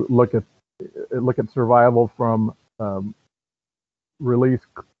to look at survival from release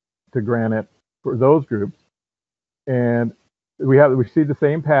to granite for those groups, and we see the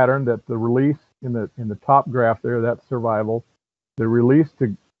same pattern, that the release in the top graph there, that's survival. The release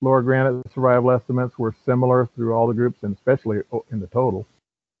to lower granite survival estimates were similar through all the groups, and especially in the total.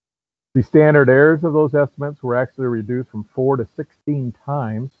 The standard errors of those estimates were actually reduced from 4 to 16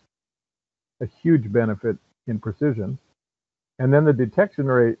 times, a huge benefit in precision. And then the detection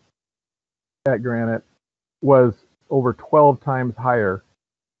rate at granite was over 12 times higher.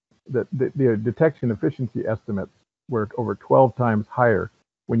 The detection efficiency estimates were over 12 times higher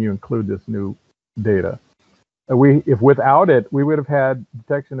when you include this new data. If without it, we would have had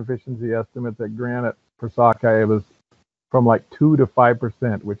detection efficiency estimates at granite for sockeye was from like 2 to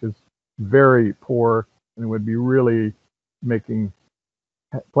 5%, which is very poor, and would be really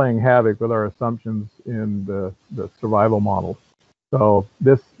playing havoc with our assumptions in the survival model. So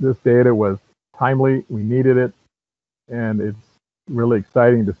this data was timely. We needed it, and it's really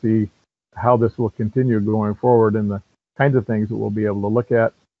exciting to see how this will continue going forward, and the kinds of things that we'll be able to look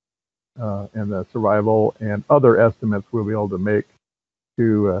at, and the survival and other estimates we'll be able to make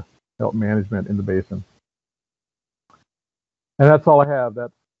to help management in the basin. And that's all I have.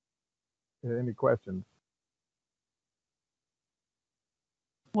 That's any questions.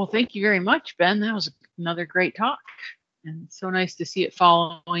 Well, thank you very much, Ben. That was another great talk, and so nice to see it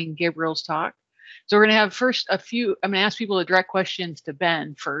following Gabriel's talk. So we're going to have first I'm going to ask people to direct questions to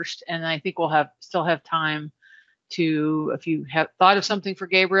Ben first, and I think we'll still have time to, if you have thought of something for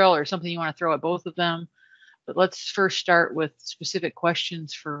Gabriel or something you want to throw at both of them. But let's first start with specific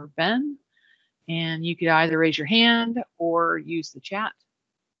questions for Ben, and you could either raise your hand or use the chat.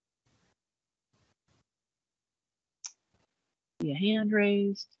 See a hand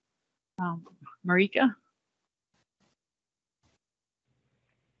raised. Marika?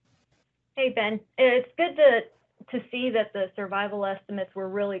 Hey, Ben. It's good to see that the survival estimates were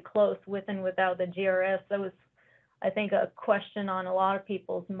really close with and without the GRS. That was, I think, a question on a lot of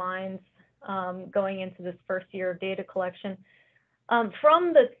people's minds going into this first year of data collection.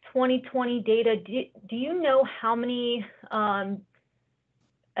 From the 2020 data, do you know how many,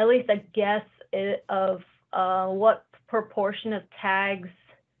 at least a guess of what proportion of tags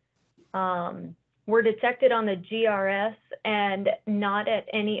were detected on the GRS and not at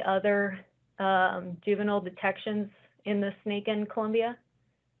any other juvenile detections in the snake in Columbia?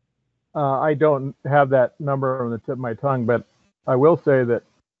 I don't have that number on the tip of my tongue, but I will say that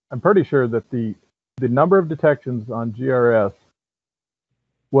I'm pretty sure that the number of detections on GRS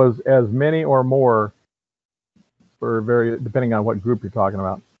was as many or more, depending on what group you're talking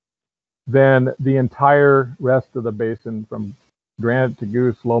about, than the entire rest of the basin from Granite to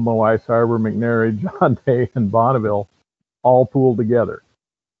Goose, Lomo, Ice Harbor, McNary, John Day, and Bonneville all pooled together.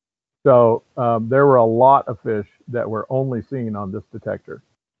 So there were a lot of fish that were only seen on this detector.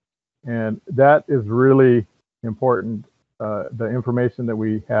 And that is really important, the information that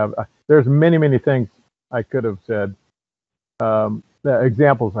we have. There's many, many things I could have said,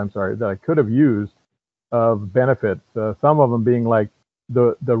 examples, I'm sorry, that I could have used of benefits. Some of them being like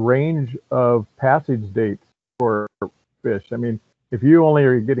the range of passage dates for fish. I mean, if you only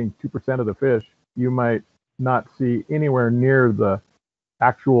are getting 2% of the fish, you might not see anywhere near the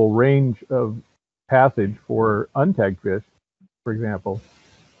actual range of passage for untagged fish, for example,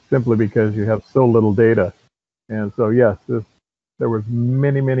 simply because you have so little data. And so, yes, there was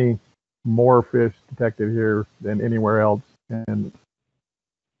many, many more fish detected here than anywhere else. And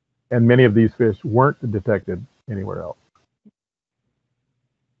many of these fish weren't detected anywhere else.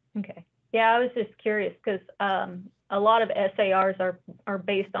 Okay. Yeah, I was just curious because a lot of SARs are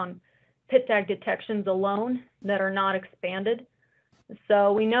based on pit tag detections alone that are not expanded.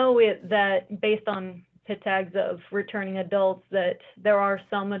 So we know that based on pit tags of returning adults that there are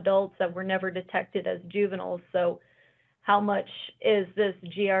some adults that were never detected as juveniles. So how much is this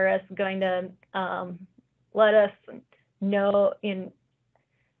GRS going to let us know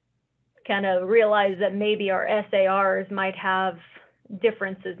kind of realize that maybe our SARs might have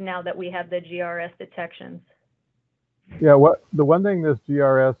differences now that we have the GRS detections? Yeah, the one thing this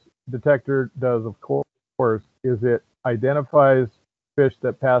GRS detector does, of course, is it identifies fish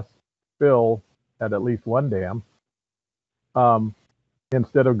that pass fill at least one dam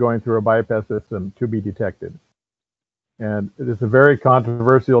instead of going through a bypass system to be detected. And it is a very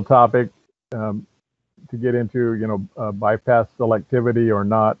controversial topic to get into, bypass selectivity or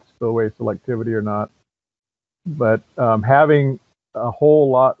not, spillway selectivity or not. But having a whole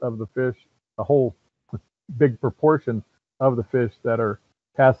lot of the fish, a whole big proportion of the fish that are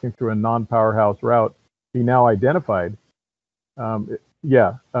passing through a non-powerhouse route be now identified.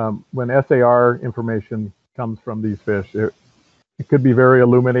 When SAR information comes from these fish, it could be very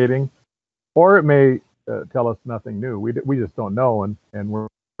illuminating, or it may tell us nothing new. We just don't know, and we're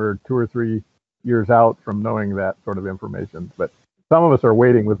 2 or 3 years out from knowing that sort of information. But some of us are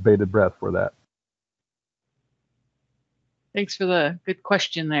waiting with bated breath for that. Thanks for the good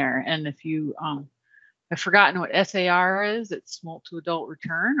question there. And if you have forgotten what SAR is, it's smolt to adult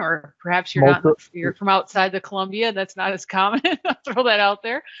return, or perhaps you're from outside the Columbia. That's not as common. I'll throw that out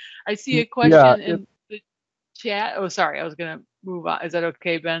there. I see a question in the chat. Oh, sorry, I was going to move on. Is that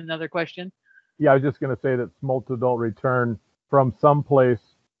okay, Ben? Another question? Yeah, I was just going to say that smolt to adult return from someplace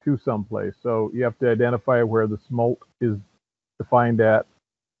to someplace. So you have to identify where the smolt is defined at,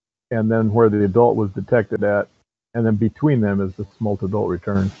 and then where the adult was detected at, and then between them is the smolt adult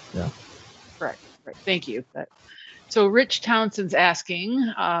return. Yeah. Right. Thank you. So Rich Townsend's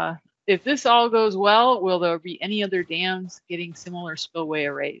asking, if this all goes well, will there be any other dams getting similar spillway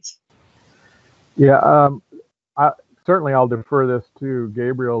arrays? Yeah, certainly I'll defer this to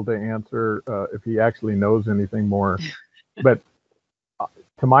Gabriel to answer if he actually knows anything more. But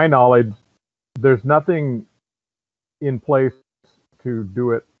to my knowledge, there's nothing in place to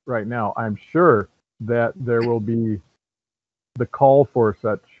do it right now. I'm sure that there will be the call for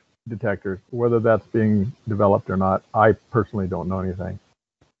such detectors. Whether that's being developed or not, I personally don't know anything.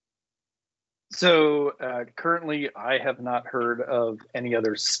 So currently, I have not heard of any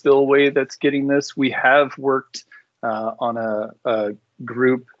other spillway that's getting this. We have worked on a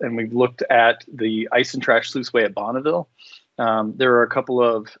group, and we've looked at the ice and trash sluiceway at Bonneville. There are a couple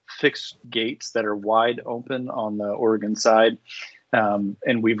of fixed gates that are wide open on the Oregon side.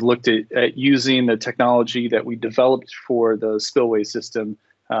 And we've looked at using the technology that we developed for the spillway system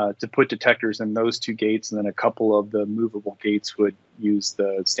to put detectors in those two gates, and then a couple of the movable gates would use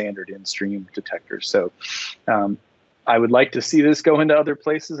the standard in-stream detectors. So I would like to see this go into other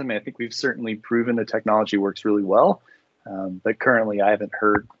places. I mean, I think we've certainly proven the technology works really well, but currently I haven't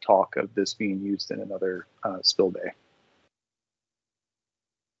heard talk of this being used in another spill bay.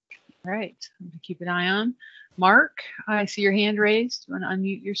 All right, I'm going to keep an eye on. Mark, I see your hand raised. You want to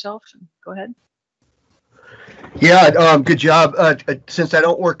unmute yourself? Go ahead. Yeah, good job. Since I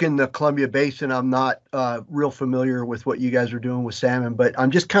don't work in the Columbia Basin, I'm not real familiar with what you guys are doing with salmon, but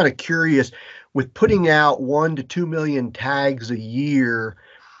I'm just kind of curious with putting out 1 to 2 million tags a year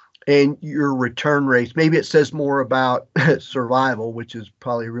and your return rates. Maybe it says more about survival, which is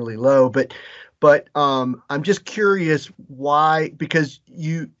probably really low, but I'm just curious why, because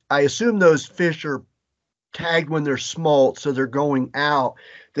I assume those fish are tagged when they're smolt, so they're going out.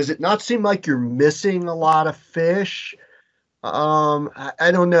 Does it not seem like you're missing a lot of fish?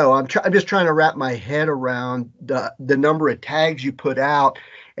 I don't know. I'm just trying to wrap my head around the number of tags you put out,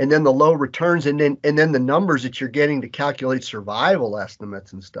 and then the low returns, and then the numbers that you're getting to calculate survival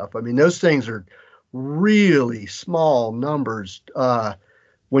estimates and stuff. I mean, those things are really small numbers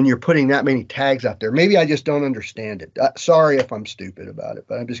when you're putting that many tags out there. Maybe I just don't understand it. Sorry if I'm stupid about it,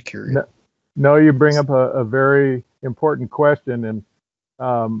 but I'm just curious. No, you bring up a very important question, and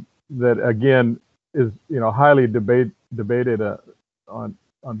that again is highly debated on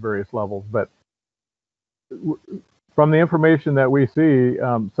various levels. But from the information that we see,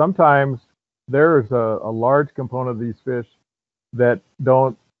 sometimes there's a large component of these fish that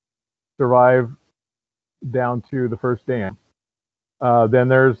don't survive down to the first dam. Then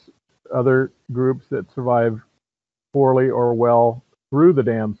there's other groups that survive poorly or well through the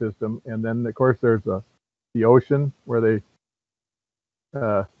dam system, and then of course there's the ocean where they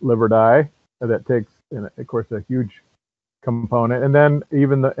live or die. That takes, of course, a huge component, and then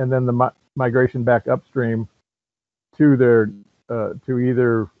the migration back upstream to their to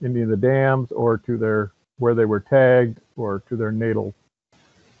either any of the dams or to where they were tagged or to their natal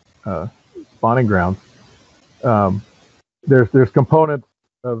spawning grounds. There's components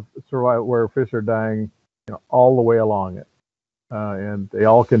of survival where fish are dying, all the way along it. And they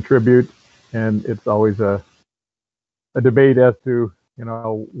all contribute, and it's always a debate as to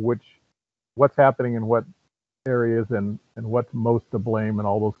what's happening in what areas and what's most to blame and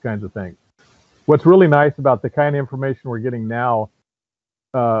all those kinds of things. What's really nice about the kind of information we're getting now,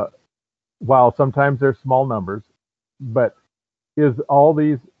 while sometimes there's small numbers, but is all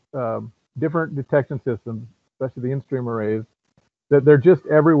these different detection systems, especially the in-stream arrays, that they're just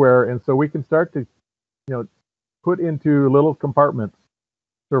everywhere, and so we can start to put into little compartments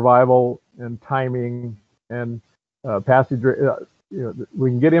survival and timing and passage. We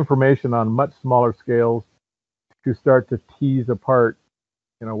can get information on much smaller scales to start to tease apart,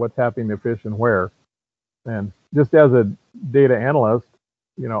 what's happening to fish and where. And just as a data analyst,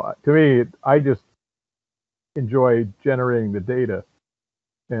 to me, I just enjoy generating the data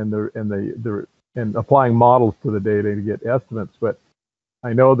and applying models to the data to get estimates. But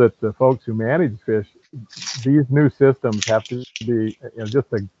I know that the folks who manage fish, these new systems have to be just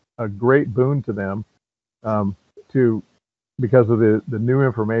a great boon to them because of the new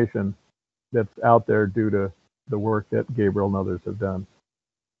information that's out there due to the work that Gabriel and others have done.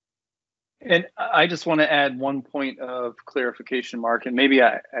 And I just want to add one point of clarification, Mark, and maybe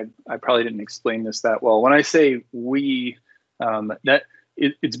I probably didn't explain this that well. When I say we,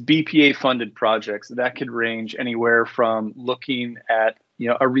 it's BPA funded projects. That could range anywhere from looking at,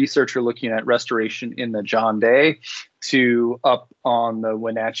 a researcher looking at restoration in the John Day to up on the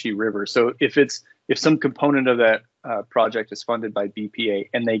Wenatchee River. So if some component of that project is funded by BPA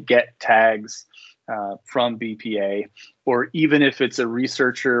and they get tags from BPA, or even if it's a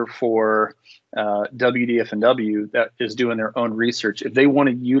researcher for WDF&W that is doing their own research, if they want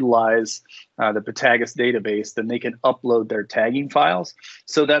to utilize the Patagus database, then they can upload their tagging files.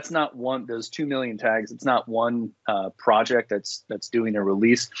 So that's not those 2 million tags. It's not one project that's doing a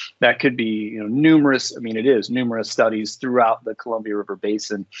release. That could be numerous. It is numerous studies throughout the Columbia River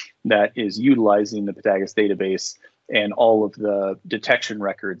Basin that is utilizing the Patagus database and all of the detection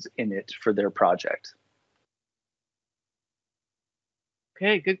records in it for their project.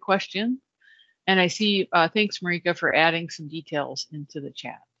 Okay, good question. And I see, thanks Marika for adding some details into the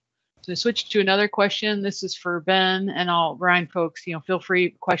chat. So switch to another question. This is for Ben, and I'll remind folks, feel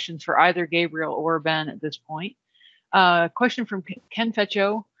free questions for either Gabriel or Ben at this point. Question from Ken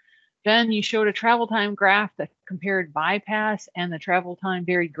Fetcho. Ben, you showed a travel time graph that compared bypass and the travel time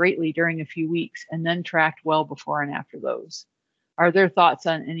varied greatly during a few weeks and then tracked well before and after those. Are there thoughts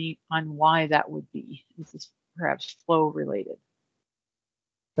on why that would be? This is perhaps flow related.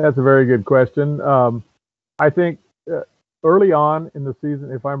 That's a very good question. I think early on in the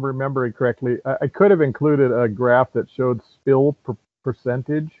season, if I'm remembering correctly, I could have included a graph that showed spill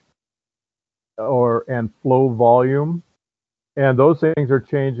percentage and flow volume, and those things are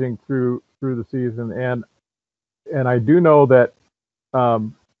changing through the season. And I do know that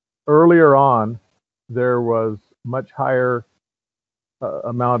earlier on there was much higher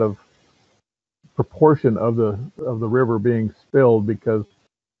amount of proportion of the river being spilled because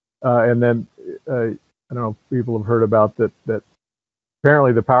and then I don't know if people have heard about that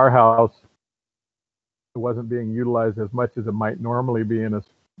apparently the powerhouse wasn't being utilized as much as it might normally be in a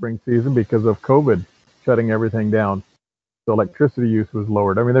spring season because of COVID shutting everything down. So electricity use was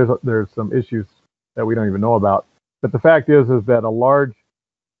lowered. I mean, there's some issues that we don't even know about. But the fact is that a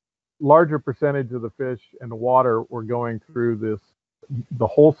larger percentage of the fish and the water were going through the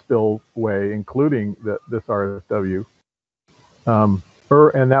whole spillway, including this RSW.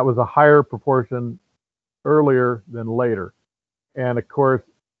 And that was a higher proportion earlier than later. And of course,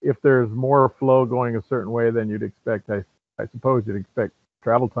 if there's more flow going a certain way, then you'd expect, I suppose you'd expect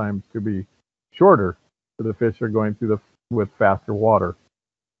travel times to be shorter so the fish are going through with faster water.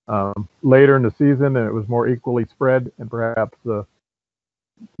 Later in the season, and it was more equally spread, and perhaps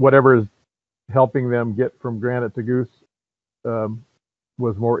whatever is helping them get from granite to goose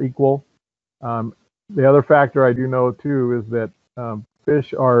was more equal. The other factor I do know too is that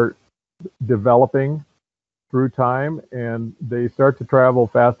fish are developing through time, and they start to travel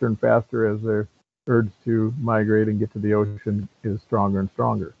faster and faster as their urge to migrate and get to the ocean is stronger and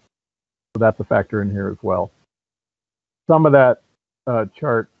stronger. So that's a factor in here as well. Some of that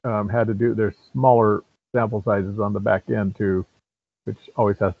chart had to do, there's smaller sample sizes on the back end too, which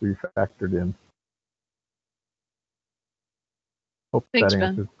always has to be factored in. Hope Thanks, that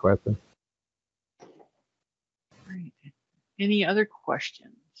answers the question. Great. Any other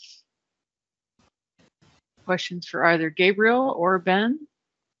questions? Questions for either Gabriel or Ben?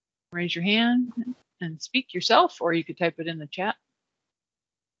 Raise your hand and speak yourself, or you could type it in the chat.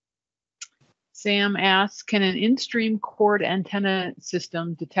 Sam asks, can an in-stream cord antenna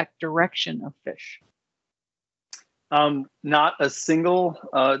system detect direction of fish? Not a single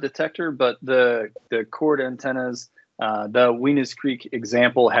detector, but the cord antennas, the Weenus Creek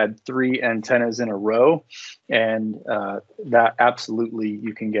example had 3 antennas in a row, and that absolutely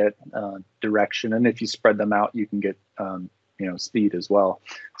you can get direction. And if you spread them out, you can get speed as well.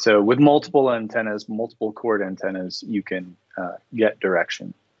 So with multiple antennas, multiple cord antennas, you can get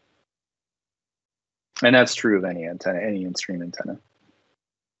direction. And that's true of any antenna, any in-stream antenna.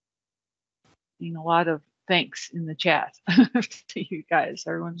 Seeing a lot of thanks in the chat to you guys.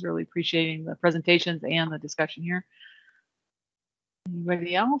 Everyone's really appreciating the presentations and the discussion here.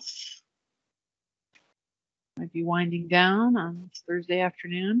 Anybody else? Might be winding down on this Thursday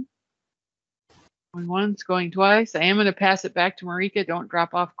afternoon. Going once, going twice. I am going to pass it back to Marika. Don't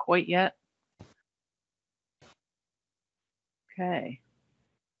drop off quite yet. Okay.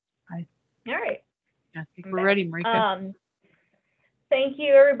 All right. I think we're ready, Marika. Thank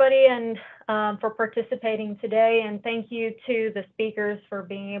you, everybody, and for participating today. And thank you to the speakers for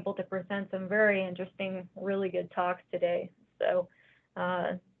being able to present some very interesting, really good talks today. So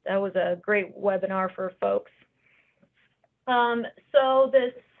that was a great webinar for folks. So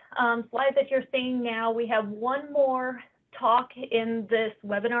this slide that you're seeing now, we have one more talk in this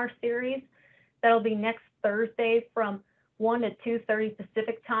webinar series. That'll be next Thursday from 1 to 2:30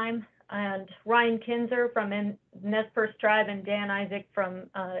 Pacific time. And Ryan Kinzer from Nez Perce Tribe and Dan Isaac from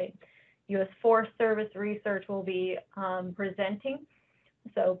U.S. Forest Service Research will be presenting.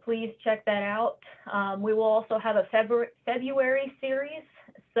 So please check that out. We will also have a February series.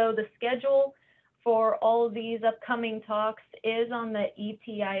 So the schedule for all of these upcoming talks is on the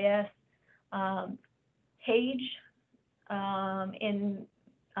ETIS page in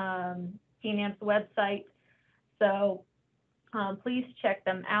PNAMP's website. So please check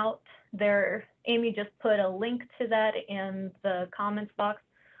them out. Amy just put a link to that in the comments box.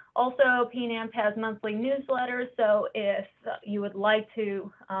 Also, PNAMP has monthly newsletters, so if you would like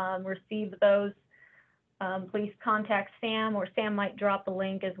to receive those, please contact Sam, or Sam might drop the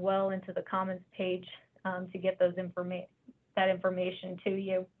link as well into the comments page to get those that information to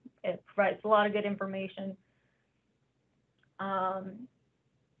you. It provides a lot of good information. I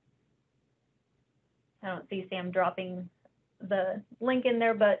don't see Sam dropping the link in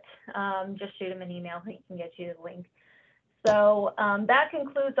there, but just shoot him an email. He can get you the link. So that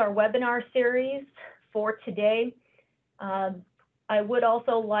concludes our webinar series for today. I would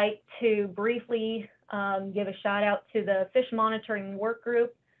also like to briefly give a shout out to the fish monitoring work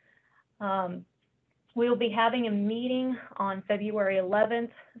group. We will be having a meeting on February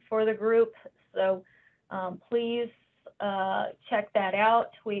 11th for the group, so please check that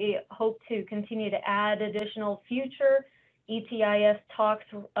out. We hope to continue to add additional future ETIS talks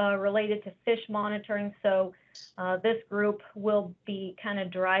related to fish monitoring, so this group will be kind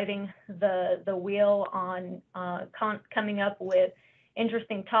of driving the wheel on coming up with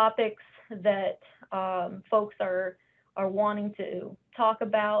interesting topics that folks are wanting to talk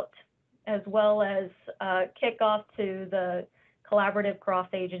about, as well as kick off to the collaborative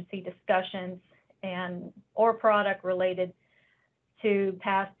cross-agency discussions or product related to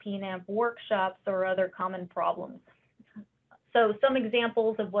past PNAMP workshops or other common problems. So some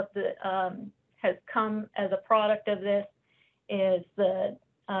examples of what has come as a product of this is the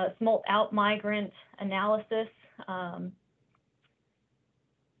smolt out migrant analysis,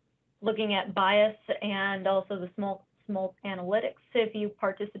 looking at bias, and also the smolt analytics, if you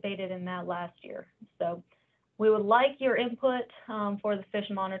participated in that last year. So we would like your input for the fish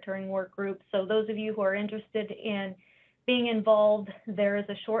monitoring work group. So those of you who are interested in being involved, there is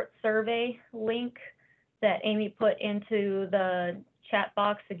a short survey link that Amy put into the chat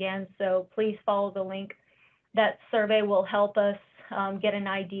box again. So please follow the link. That survey will help us get an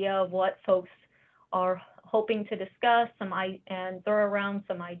idea of what folks are hoping to discuss and throw around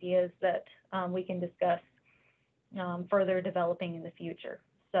some ideas that we can discuss further developing in the future.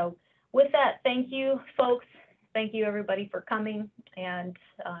 So with that, thank you, folks. Thank you, everybody, for coming, and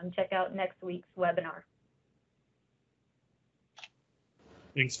check out next week's webinar.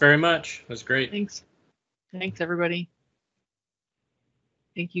 Thanks very much. It was great. Thanks. Thanks, everybody.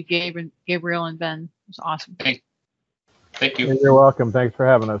 Thank you, Gabriel and Ben. It was awesome. Thank you. You're welcome. Thanks for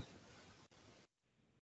having us.